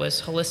problem that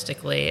was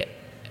holistically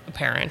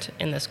apparent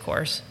in this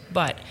course,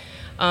 but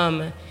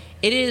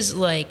it is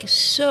like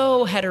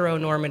so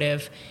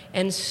heteronormative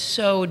and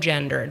so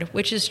gendered,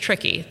 which is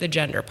tricky, the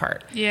gender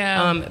part.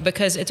 Yeah.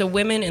 Because it's a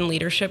women in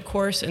leadership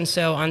course, and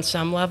so on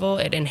some level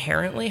it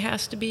inherently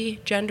has to be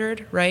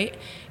gendered, right?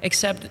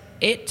 Except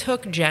it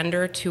took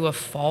gender to a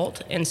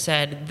fault and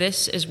said,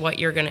 this is what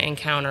you're going to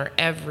encounter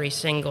every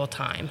single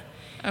time.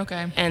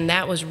 Okay. And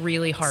that was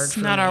really hard It's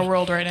for not me. our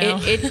world right now.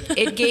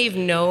 It gave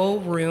no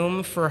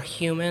room for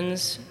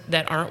humans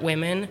that aren't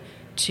women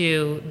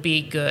to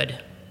be good.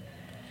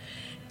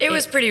 It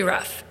was pretty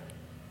rough.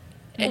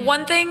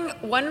 One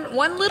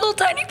little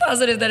tiny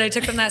positive that I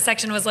took from that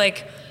section was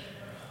like,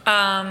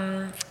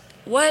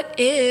 what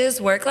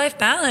is work-life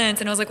balance?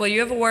 And I was like, well,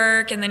 you have a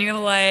work and then you have a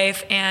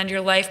life, and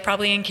your life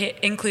probably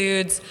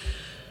includes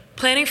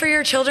planning for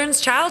your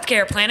children's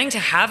childcare, planning to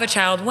have a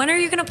child. When are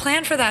you going to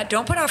plan for that?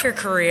 Don't put off your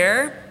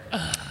career.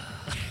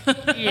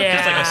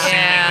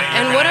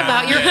 And what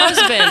about your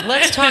husband?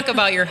 Let's talk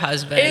about your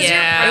husband. Is your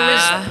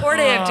partner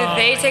supportive? Do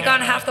they take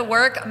on half the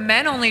work?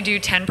 Men only do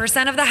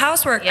 10% of the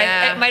housework.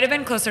 Yeah. It might have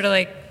been closer to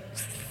like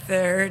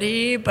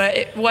 30, but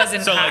it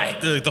wasn't So high.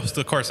 like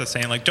the course is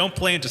saying like don't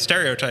play into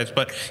stereotypes,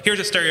 but here's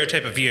a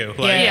stereotype of you.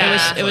 Like,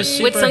 Yeah. It was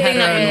super With something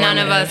that none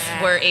of heteronormative.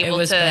 us were able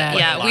was to. bad.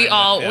 Yeah, Like we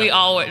alignment,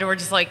 all yeah. were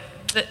just like,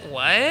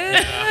 what?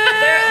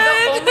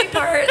 The only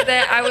part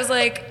that I was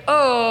like,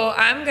 oh,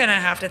 I'm gonna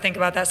have to think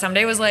about that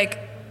someday was like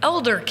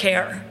elder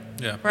care.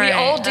 Yeah. We Right.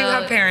 all do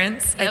have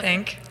parents, I Yep.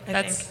 think.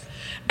 That's-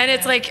 And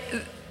it's like,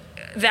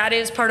 that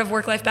is part of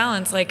work-life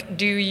balance. Like,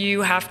 do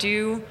you have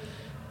to,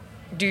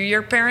 do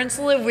your parents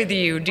live with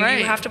you? Do Right.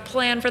 you have to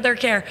plan for their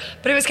care?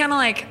 But it was kind of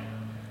like,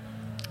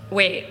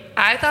 wait,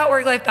 I thought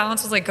work-life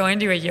balance was like going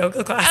to a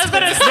yoga class. I was about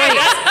to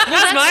say,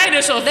 that's my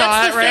initial thought,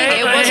 That's the right? thing.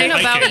 It Like- wasn't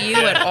about you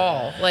at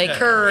all. Like,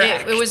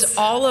 Correct. It was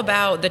all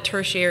about the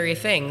tertiary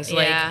things,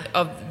 like Yeah.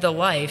 of the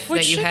life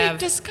Which that you should have.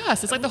 be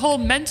discussed. It's like the whole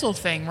mental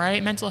thing,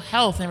 right? Mental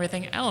health and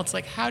everything else.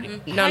 Like, how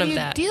do None how do of you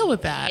that. deal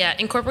with that? Yeah,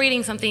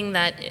 incorporating something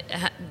that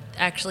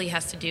actually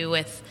has to do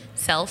with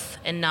self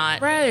and not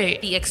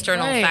Right. the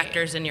external Right.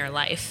 factors in your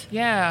life.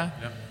 Yeah.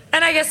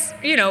 And I guess,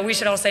 you know, we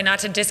should all say not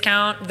to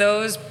discount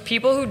those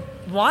people who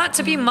want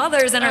to be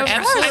mothers and are.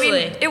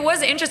 Absolutely. I mean, it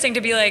was interesting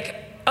to be like,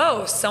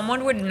 oh,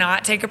 someone would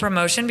not take a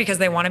promotion because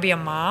they want to be a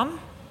mom?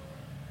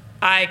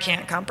 I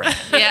can't comprehend.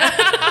 Yeah.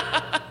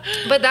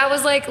 But that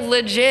was like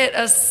legit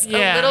a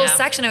Yeah. little Yeah.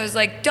 section. It was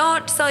like,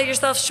 don't sell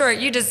yourself short.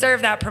 You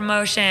deserve that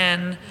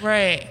promotion.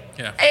 Right.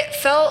 Yeah. It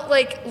felt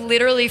like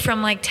literally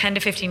from like 10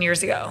 to 15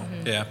 years ago.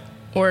 Yeah.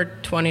 or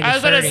 20 to I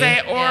was going to 30.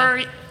 say,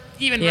 or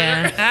even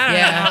Yeah. better. I don't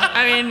Yeah. know.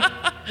 I mean,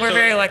 we're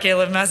very lucky to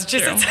live in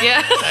Massachusetts.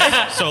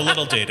 Yeah. So a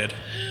little dated.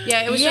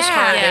 Yeah, it was just Yeah,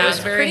 hard. yeah. It was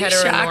very Pretty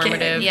shocking.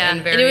 heteronormative Yeah.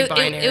 and very it was,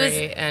 binary. It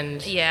was,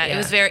 and yeah, it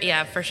was very,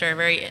 yeah, for sure.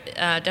 Very,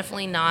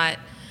 definitely not.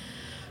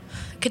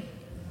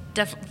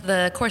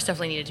 The course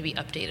definitely needed to be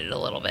updated a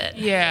little bit.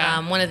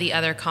 Yeah. One of the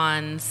other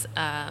cons,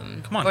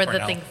 Come on, or Cornell.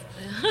 the things.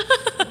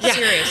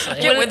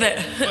 Seriously. Get with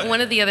it.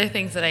 One of the other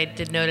things that I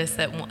did notice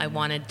that I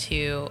wanted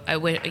to,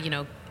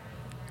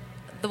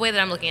 the way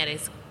that I'm looking at it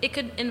is it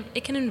could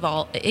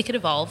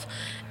evolve,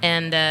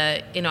 and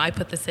I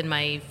put this in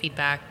my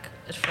feedback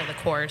for the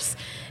course.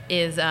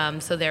 Is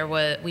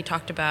so we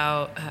talked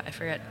about I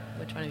forget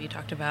which one of you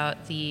talked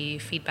about the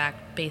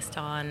feedback based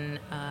on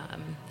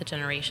the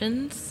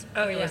generations.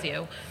 Oh, It yeah. was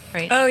you,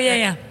 right? Oh,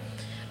 yeah,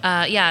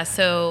 yeah. Yeah.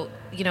 So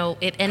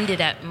it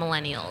ended at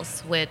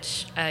millennials,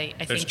 which I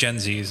There's think. Gen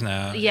Zs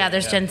now. Yeah,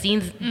 there's Gen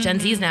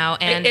Zs now,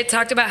 and It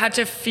talked about how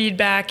to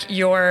feedback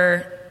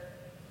your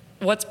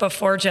what's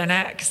before Gen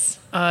X.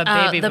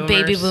 Baby the boomers.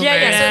 baby boomers.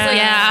 Yeah. So it's like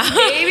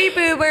Yeah. baby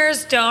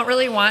boomers don't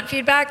really want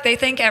feedback. They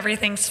think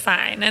everything's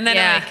fine. And then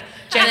like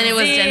Gen and then it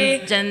was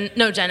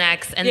Z, Gen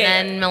X, and Yeah,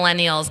 then yeah.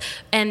 millennials,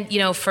 and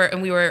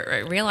we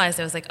realized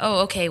I was like, oh,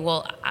 okay,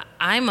 well,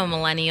 I'm a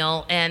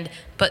millennial,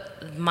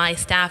 but my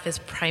staff is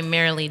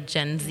primarily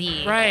Gen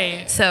Z,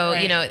 Right, So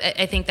right.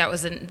 I think that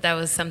was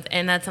something,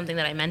 and that's something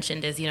that I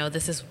mentioned is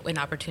this is an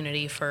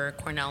opportunity for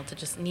Cornell to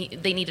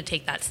they need to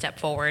take that step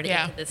forward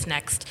Yeah. into this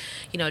next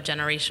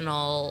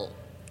generational.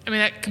 I mean,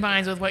 that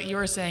combines with what you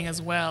were saying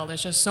as well.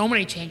 There's just so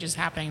many changes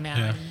happening now.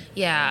 Yeah. and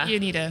Yeah. You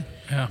need to.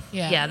 Yeah.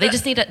 Yeah. Yeah, they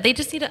just need to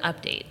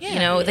update.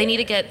 Yeah. They need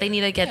to get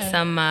Yeah.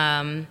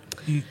 some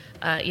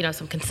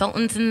some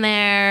consultants in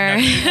there.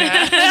 Do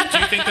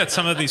you think that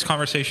some of these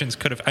conversations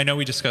could have? I know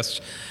we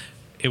discussed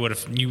you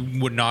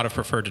would not have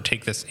preferred to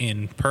take this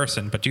in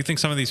person, but do you think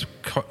some of these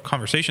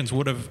conversations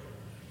would have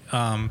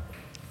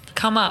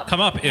come up.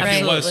 if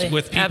it was Absolutely.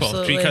 with people,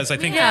 Absolutely. because I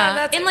think Yeah, Yeah,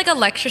 that's- in like a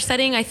lecture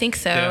setting, I think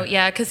so. Yeah.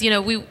 Yeah, because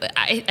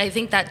I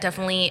think that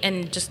definitely,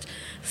 and just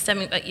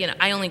stemming,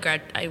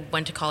 I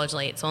went to college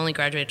late, so I only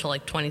graduated till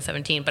like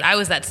 2017. But I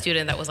was that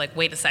student that was like,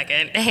 wait a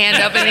second, hand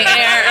up in the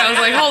air. I was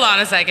like, hold on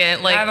a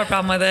second, like I have a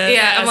problem with it.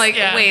 Yeah, I'm Yes, like,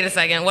 yeah. wait a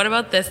second, what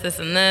about this,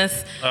 and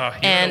this? you were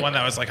the one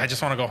that was like, I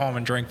just want to go home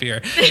and drink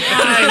beer. She's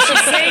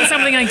saying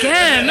something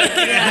again.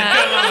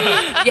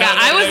 Yeah,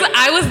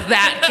 I was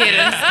that kid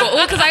in school.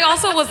 Well, because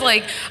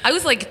I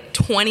was like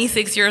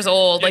 26 years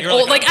old, like you're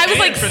old, like, like I'm I was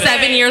paying like for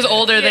 7 years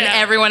older than Yeah.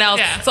 everyone else.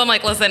 Yeah. So I'm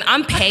like, listen,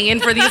 I'm paying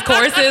for these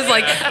courses.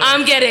 Like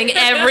I'm getting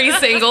every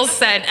single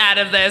cent out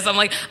of this. I'm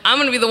like, I'm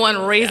gonna be the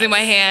one raising my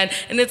hand,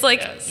 and it's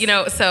like,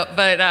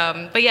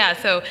 but yeah,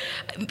 so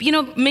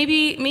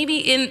maybe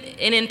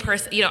in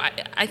person,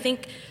 I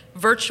think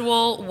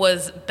virtual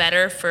was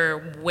better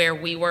for where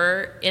we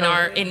were in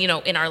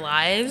our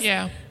lives.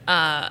 Yeah.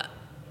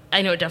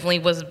 I know it definitely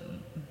was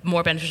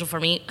more beneficial for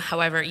me.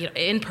 However,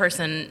 in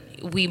person,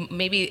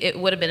 it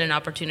would have been an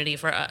opportunity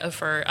for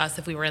us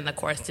if we were in the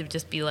course to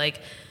just be like,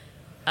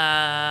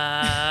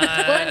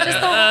 Just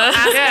the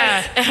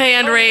whole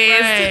hand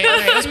raised. Right.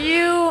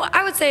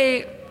 I would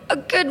say a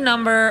good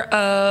number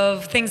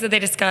of things that they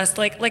discussed.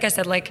 Like I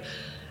said,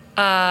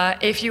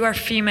 if you are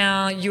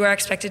female, you are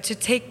expected to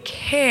take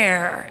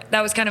care.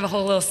 That was kind of a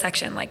whole little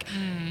section.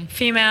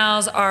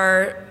 Females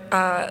are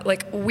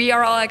we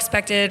are all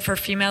expected for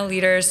female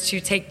leaders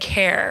to take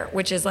care,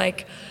 which is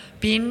like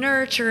be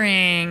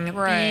nurturing,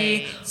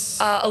 Right. be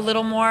a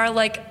little more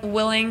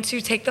willing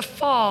to take the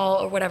fall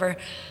or whatever.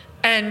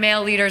 And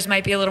male leaders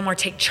might be a little more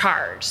take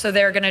charge. So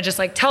they're gonna just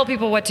tell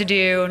people what to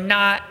do,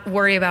 not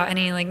worry about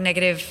any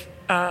negative,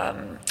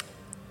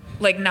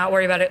 not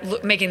worry about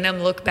it making them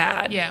look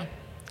bad. Yeah.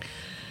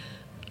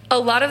 A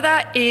lot of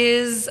that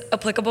is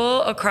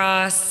applicable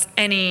across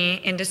any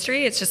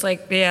industry. It's just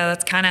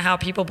that's kind of how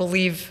people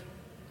believe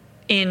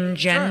in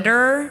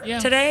gender Sure. Yeah.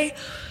 today.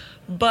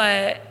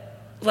 But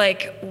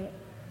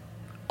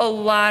a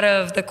lot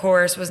of the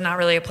course was not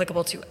really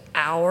applicable to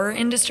our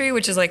industry,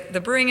 which is the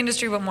brewing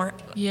industry, but more,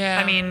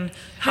 Yeah.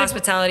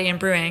 hospitality and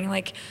brewing.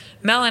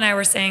 Mel and I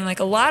were saying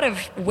a lot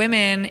of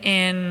women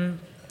in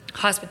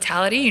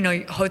hospitality,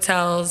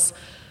 hotels,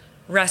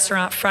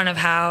 restaurant, front of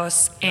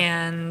house,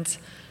 and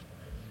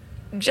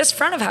just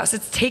front of house.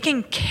 It's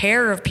taking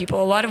care of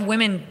people. A lot of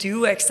women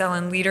do excel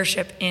in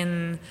leadership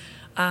in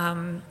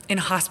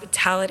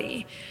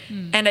hospitality,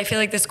 and I feel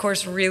like this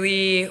course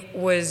really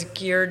was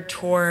geared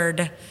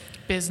toward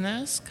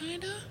Business,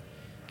 kind of?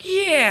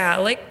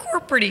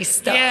 corporate-y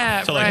stuff.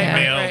 Yeah. So right,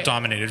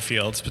 male-dominated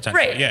fields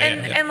potentially. Right.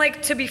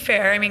 And to be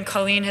fair,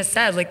 Colleen has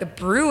said the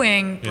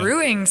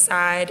brewing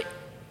side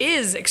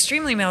is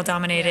extremely male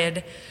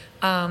dominated.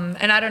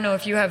 And I don't know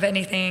if you have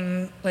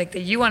anything that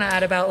you want to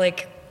add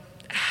about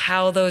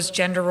how those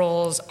gender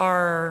roles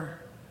are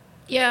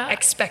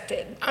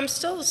expected. I'm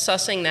still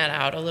sussing that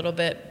out a little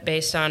bit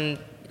based on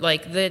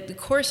the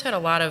course had a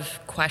lot of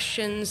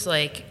questions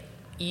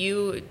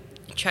you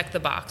check the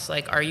box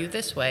are you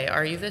this way,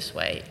 are you this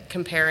way,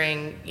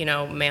 comparing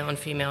male and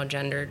female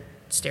gender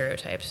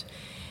stereotypes.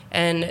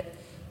 And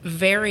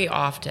very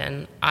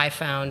often I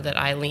found that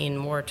I lean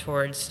more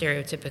towards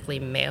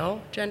stereotypically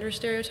male gender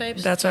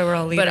stereotypes. That's why we're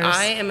all leaders. But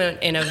I am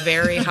in a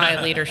very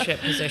high leadership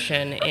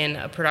position in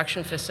a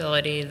production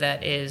facility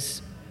that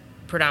is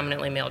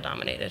predominantly male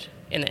dominated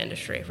in the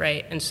industry,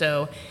 right? And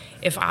so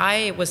if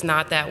I was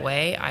not that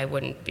way, I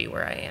wouldn't be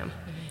where I am.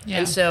 Yeah.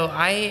 And so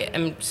I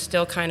am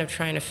still kind of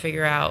trying to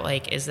figure out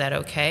is that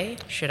okay?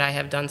 Should I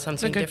have done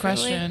something good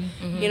differently? question.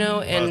 You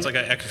know, and It's like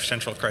an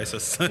existential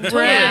crisis.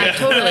 yeah,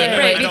 totally.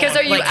 Right, because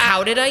are you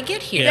how did I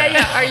get here?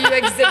 Yeah. Are you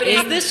exhibiting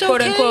Is this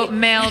quote okay? unquote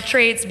male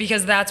traits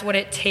because that's what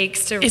it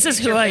takes to Is this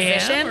reach who your I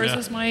position? am, or is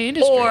this my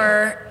industry?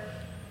 Or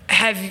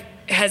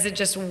has it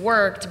just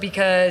worked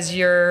because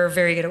you're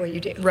very good at what you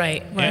do?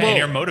 Right. And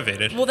you're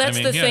motivated. Well,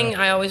 that's the thing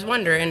I always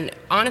wonder. And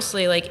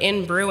honestly,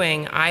 in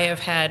brewing, I have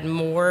had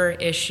more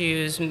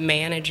issues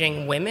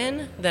managing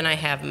women than I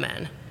have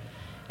men.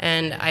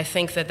 And I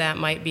think that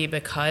might be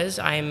because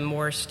I'm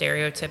more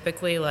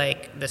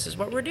stereotypically this is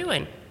what we're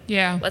doing.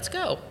 Yeah. Let's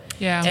go.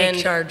 Yeah.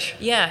 Take charge.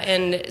 Yeah,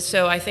 and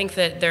so I think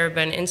that there have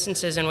been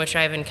instances in which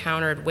I've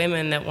encountered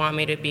women that want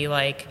me to be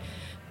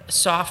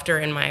softer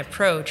in my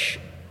approach,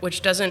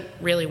 which doesn't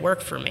really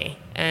work for me.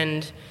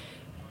 And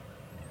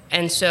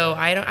so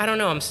I don't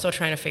know, I'm still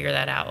trying to figure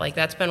that out.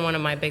 That's been one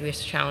of my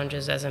biggest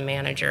challenges as a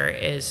manager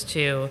is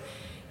to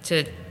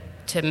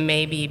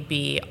maybe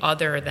be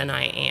other than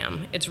I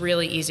am. It's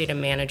really easy to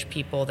manage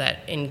people that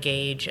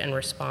engage and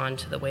respond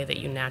to the way that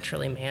you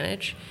naturally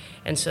manage.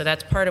 And so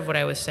that's part of what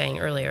I was saying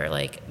earlier.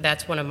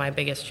 That's one of my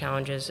biggest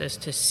challenges is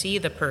to see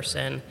the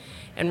person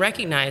and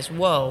recognize,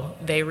 whoa,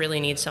 they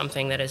really need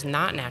something that is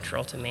not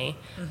natural to me.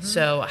 Mm-hmm.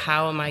 So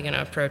how am I going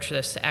to approach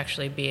this to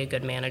actually be a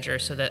good manager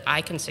so that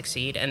I can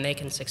succeed and they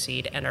can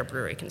succeed and our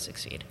brewery can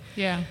succeed?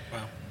 Yeah.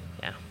 Wow.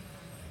 Yeah.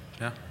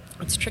 Yeah.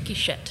 It's tricky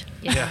shit.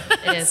 Yeah,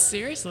 it is.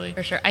 Seriously.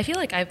 For sure. I feel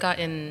like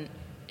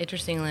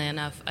interestingly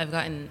enough, I've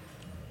gotten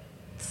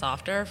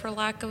softer, for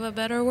lack of a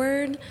better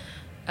word.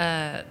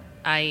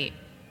 I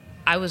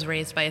was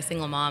raised by a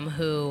single mom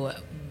who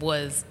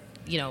was,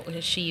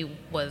 she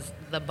was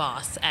the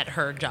boss at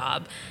her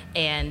job,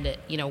 and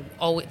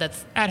always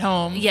that's At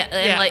home. Yeah,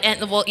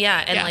 and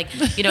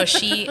Yeah.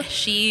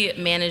 she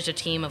managed a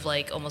team of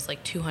almost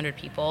 200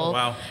 people. Oh,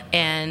 wow.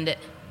 And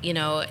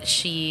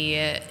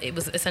it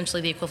was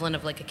essentially the equivalent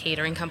of a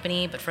catering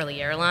company, but for the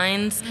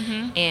airlines.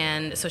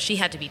 And so she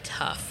had to be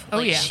tough. Oh,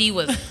 yeah. She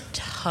was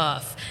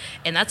tough.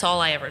 And that's all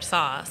I ever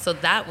saw. So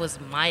that was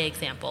my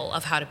example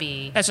of how to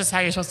be. That's just how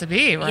you're supposed to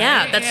be, right?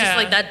 Yeah, that's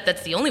just that.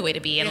 That's the only way to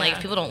be. And Yeah.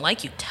 if people don't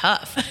like you,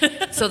 tough.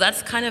 So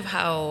that's kind of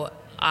how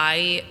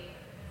I,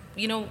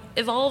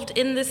 evolved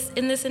in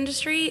this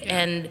industry.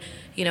 And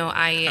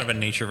I. Kind of a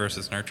nature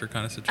versus nurture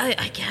kind of situation.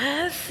 I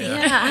guess,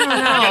 yeah, I don't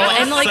know.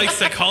 And It's like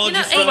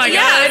psychologist. yeah,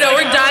 I know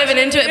we're diving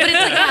into it, but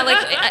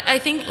it's I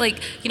think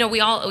we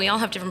all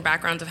have different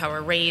backgrounds of how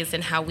we're raised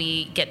and how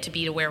we get to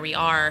be to where we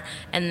are,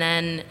 and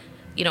then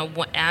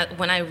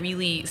when I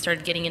really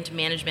started getting into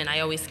management, I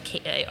always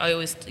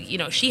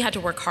she had to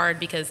work hard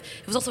because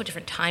it was also a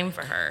different time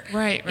for her,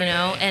 Right.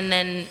 and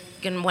then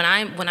when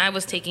I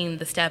was taking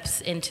the steps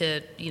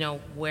into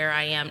where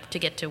I am to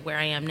get to where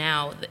I am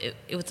now,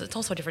 it's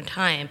also a different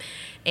time,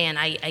 and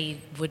I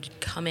would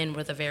come in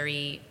with a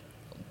very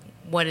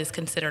what is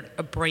considered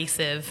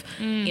abrasive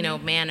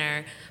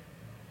manner,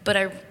 but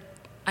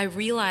I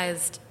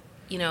realized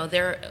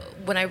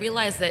when I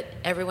realized that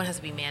everyone has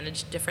to be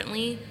managed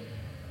differently.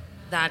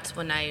 That's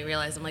when I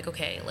realized I'm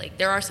okay,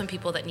 there are some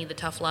people that need the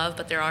tough love,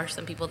 but there are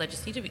some people that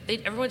just need to be.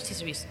 Everyone just needs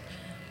to be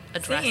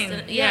addressed.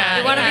 Seen. Yeah,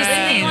 They wanna be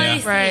seen. They wanna be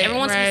seen. Right, Everyone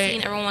wants to right. be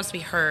seen. Everyone wants to be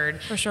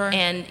heard. For sure.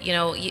 And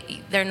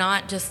they're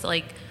not just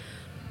a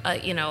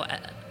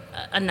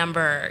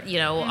number,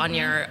 on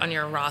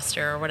your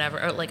roster or whatever,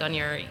 or on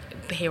your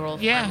payroll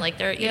Yeah. fund.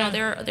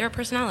 They're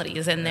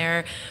personalities, and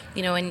they're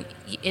and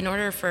in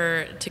order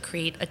to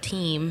create a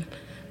team.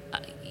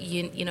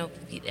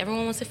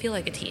 Everyone wants to feel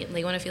like a team.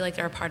 They want to feel like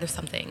they're a part of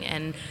something,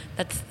 and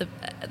that's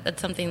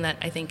something that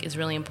I think is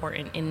really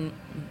important in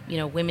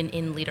women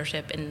in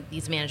leadership in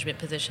these management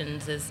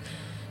positions. Is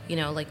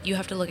you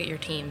have to look at your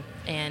team,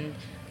 and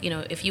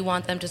if you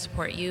want them to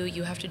support you,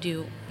 you have to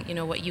do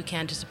what you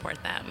can to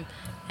support them,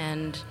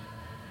 and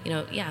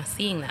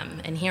seeing them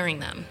and hearing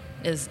them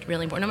is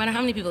really important. No matter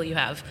how many people you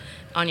have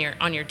on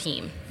your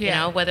team,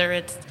 Yeah. Whether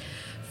it's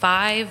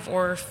 5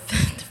 or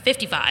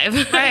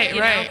 55. Right,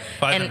 right.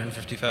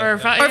 555. Or Or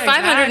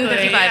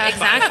 555, yeah.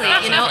 exactly.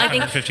 I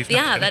think, 555.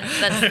 yeah,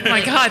 that's Oh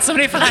my God, so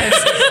many fives.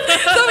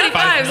 so many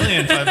fives.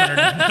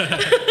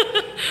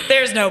 5,500,000.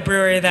 There's no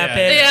brewery that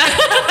big.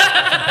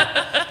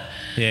 Yeah.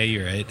 Yeah,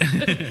 you're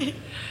right.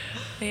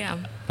 Yeah.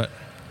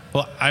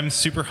 Well, I'm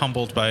super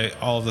humbled by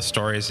all of the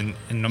stories, and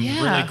I'm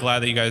Yeah. really glad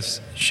that you guys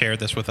shared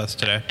this with us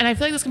today. And I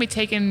feel like this can be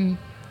taken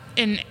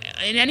in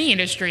any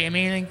industry. I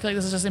mean, I feel like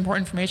this is just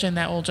important information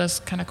that will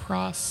just kind of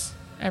cross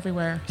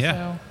everywhere. Yeah.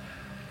 So,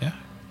 Yeah.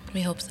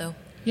 We hope so.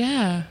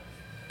 yeah.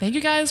 Thank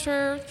you guys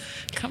for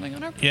coming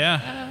on our Yeah.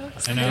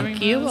 podcast. I know. doing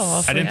Thank you this.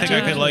 all I didn't think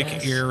I could like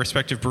Yes. your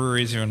respective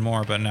breweries even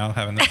more, but now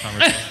having this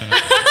conversation,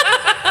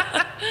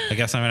 I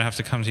guess I'm gonna have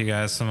to come to you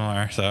guys some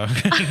more. So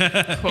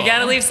You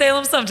gotta leave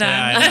Salem sometime.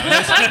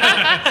 yeah,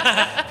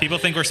 I know. People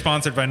think we're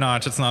sponsored by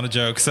Notch. It's not a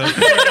joke. So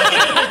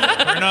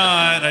we're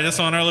not. I just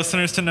want our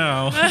listeners to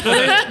know.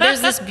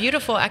 There's this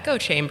beautiful echo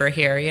chamber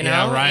here,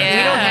 Yeah, We Ryan.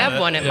 don't Yeah. have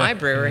one at my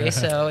brewery,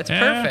 so it's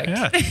perfect.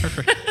 Yeah,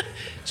 perfect.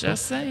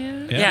 Just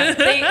saying. Yeah.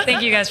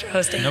 Thank you guys for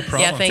hosting. No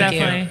problem. Yeah, thank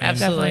Definitely, you.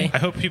 Absolutely. I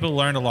hope people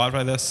learned a lot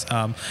by this.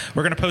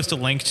 We're going to post a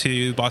link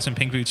to Boston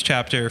Pink Boots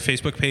chapter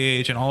Facebook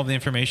page and all of the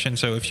information.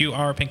 So if you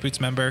are a Pink Boots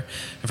member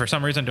and for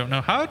some reason don't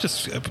know how,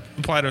 just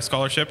apply to a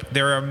scholarship.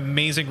 There are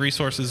amazing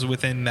resources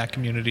within that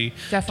community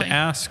Definitely. to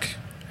ask.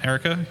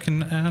 Erica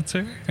can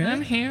answer.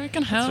 I'm here. I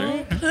can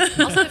help.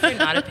 Also, if you're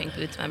not a Pink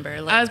Boots member,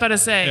 I was about to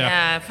say.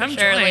 yeah, for Come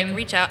sure. join.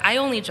 Reach out. I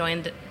only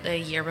joined the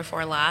year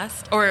before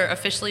last, or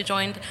officially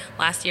joined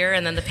last year,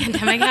 and then the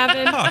pandemic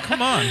happened. Oh,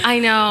 come on. I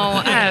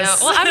know.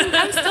 Yes. Well,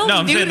 I'm still No,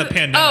 I'm new saying to the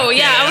pandemic. Oh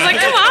yeah, I was like,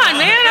 come on,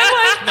 man.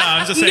 I'm No,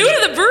 I'm just like saying.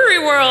 new to the brewery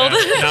world. No,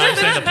 I'm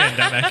saying the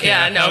pandemic.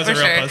 Yeah, no, that was for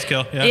a real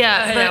sure. buzzkill. Yeah.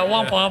 Yeah,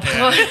 Womp womp.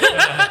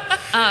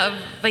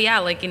 but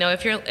yeah,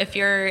 if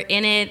you're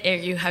in it, or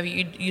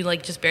you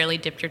like just barely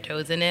dipped your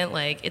toes in it,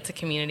 it's a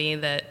community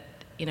that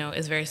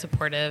is very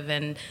supportive.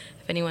 And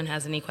if anyone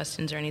has any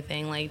questions or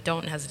anything,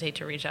 don't hesitate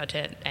to reach out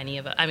to any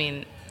of us. I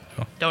mean,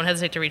 don't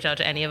hesitate to reach out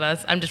to any of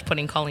us. I'm just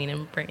putting Colleen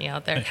and Brittany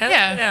out there.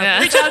 Yeah.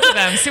 Reach out to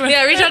them. See what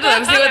Yeah, reach out to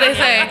them, see what they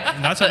say.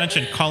 Not to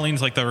mention,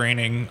 Colleen's like the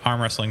reigning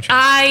arm wrestling champion.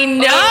 I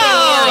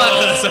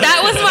know.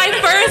 That was my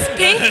first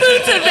Pink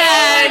Boots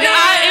event.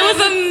 It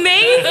was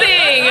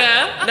amazing.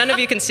 None of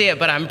you can see it,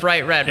 but I'm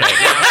bright red right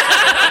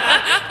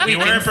now. You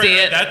weren't see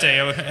it. that day.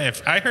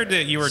 If I heard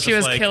that you were She just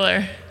was like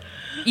killer.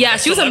 Yeah,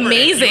 she was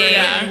celebrity. amazing.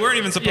 You weren't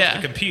even supposed Yeah.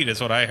 to compete,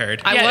 is what I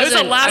heard. Yeah, it was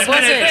a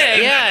last-minute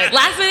thing. Yeah.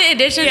 Last minute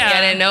additions. Yeah. Yeah,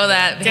 I didn't know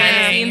that behind the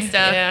Dang. scenes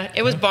stuff. Yeah,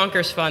 it was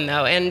bonkers fun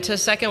though. And to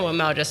second what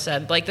Mel just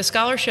said, the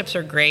scholarships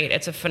are great.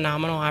 It's a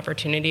phenomenal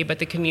opportunity, but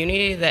the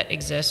community that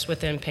exists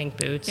within Pink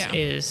Boots Yeah.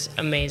 is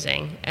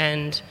amazing.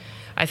 And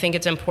I think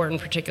it's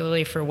important,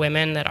 particularly for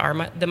women that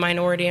are the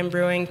minority in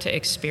brewing, to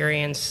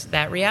experience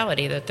that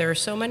reality, that there are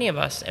so many of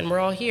us and we're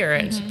all here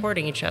and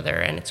supporting each other,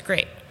 and it's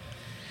great.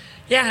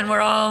 Yeah, and we're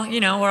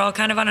all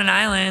kind of on an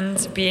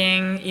island,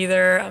 being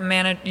either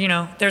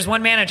there's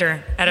one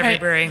manager at every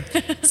brewery.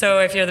 So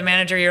if you're the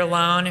manager, you're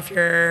alone. If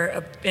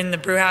you're in the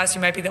brew house,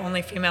 you might be the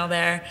only female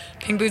there.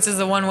 Pink Boots is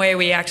the one way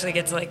we actually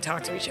get to like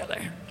talk to each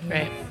other.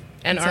 Right.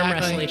 And arm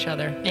wrestle each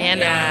other.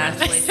 And arm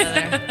wrestle each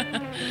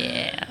other.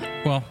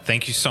 Yeah. Well,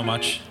 thank you so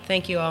much.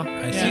 Thank you all.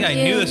 I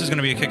knew this was going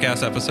to be a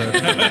kick-ass episode.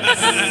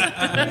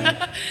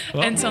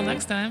 Well, Until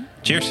next time.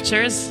 Cheers.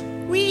 Cheers.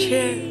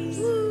 Cheers.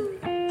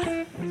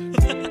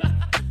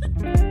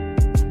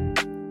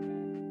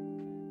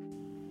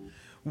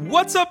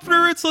 What's up,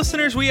 Brew Roots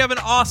listeners? We have an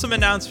awesome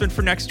announcement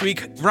for next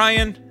week.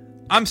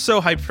 Ryan, I'm so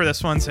hyped for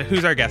this one. So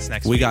who's our guest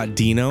next week? We got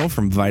Dino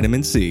from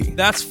Vitamin C.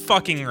 That's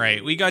fucking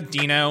right. We got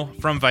Dino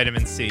from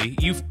Vitamin C.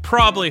 You've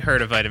probably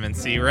heard of Vitamin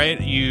C,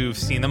 right? You've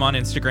seen them on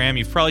Instagram.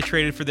 You've probably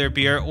traded for their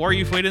beer, or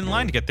you've waited in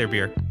line to get their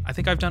beer. I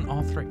think I've done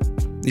all three.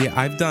 Yeah,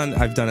 I've done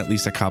at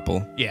least a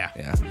couple. Yeah.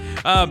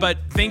 But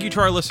thank you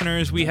to our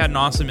listeners. We had an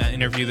awesome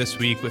interview this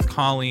week with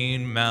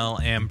Colleen, Mel,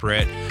 and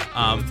Britt.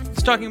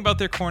 Just talking about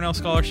their Cornell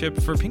scholarship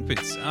for Pink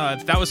Boots.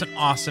 That was an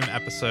awesome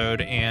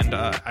episode, and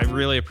I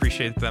really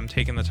appreciate them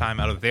taking the time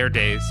out of their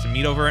days to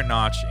meet over at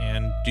Notch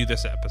and do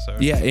this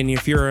episode. Yeah, and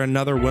if you're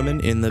another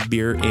woman in the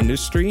beer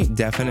industry,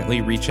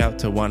 definitely reach out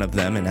to one of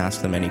them and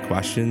ask them any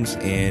questions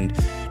and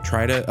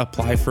try to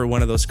apply for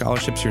one of those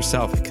scholarships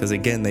yourself, because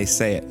again, they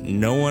say it,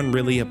 no one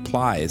really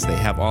applies. They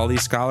have all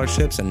these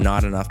scholarships and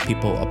not enough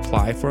people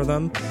apply for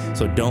them.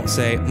 So don't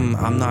say,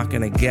 I'm not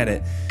going to get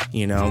it.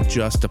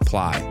 Just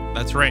apply.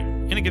 That's right.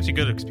 And it gives you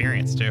good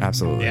experience too.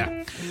 Absolutely.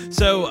 Yeah.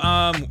 So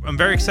I'm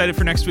very excited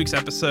for next week's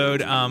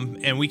episode.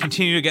 And we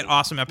continue to get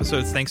awesome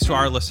episodes thanks to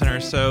our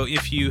listeners. So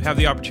if you have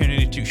the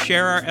opportunity to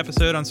share our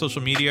episode on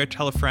social media,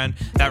 tell a friend,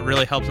 that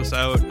really helps us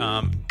out.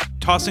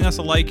 Tossing us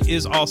a like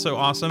is also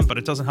awesome, but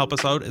it doesn't help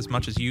us out as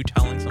much as you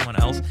telling someone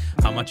else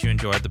how much you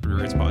enjoyed the Brew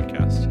Roots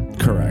podcast.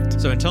 Correct.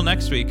 So until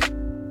next week,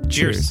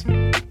 cheers.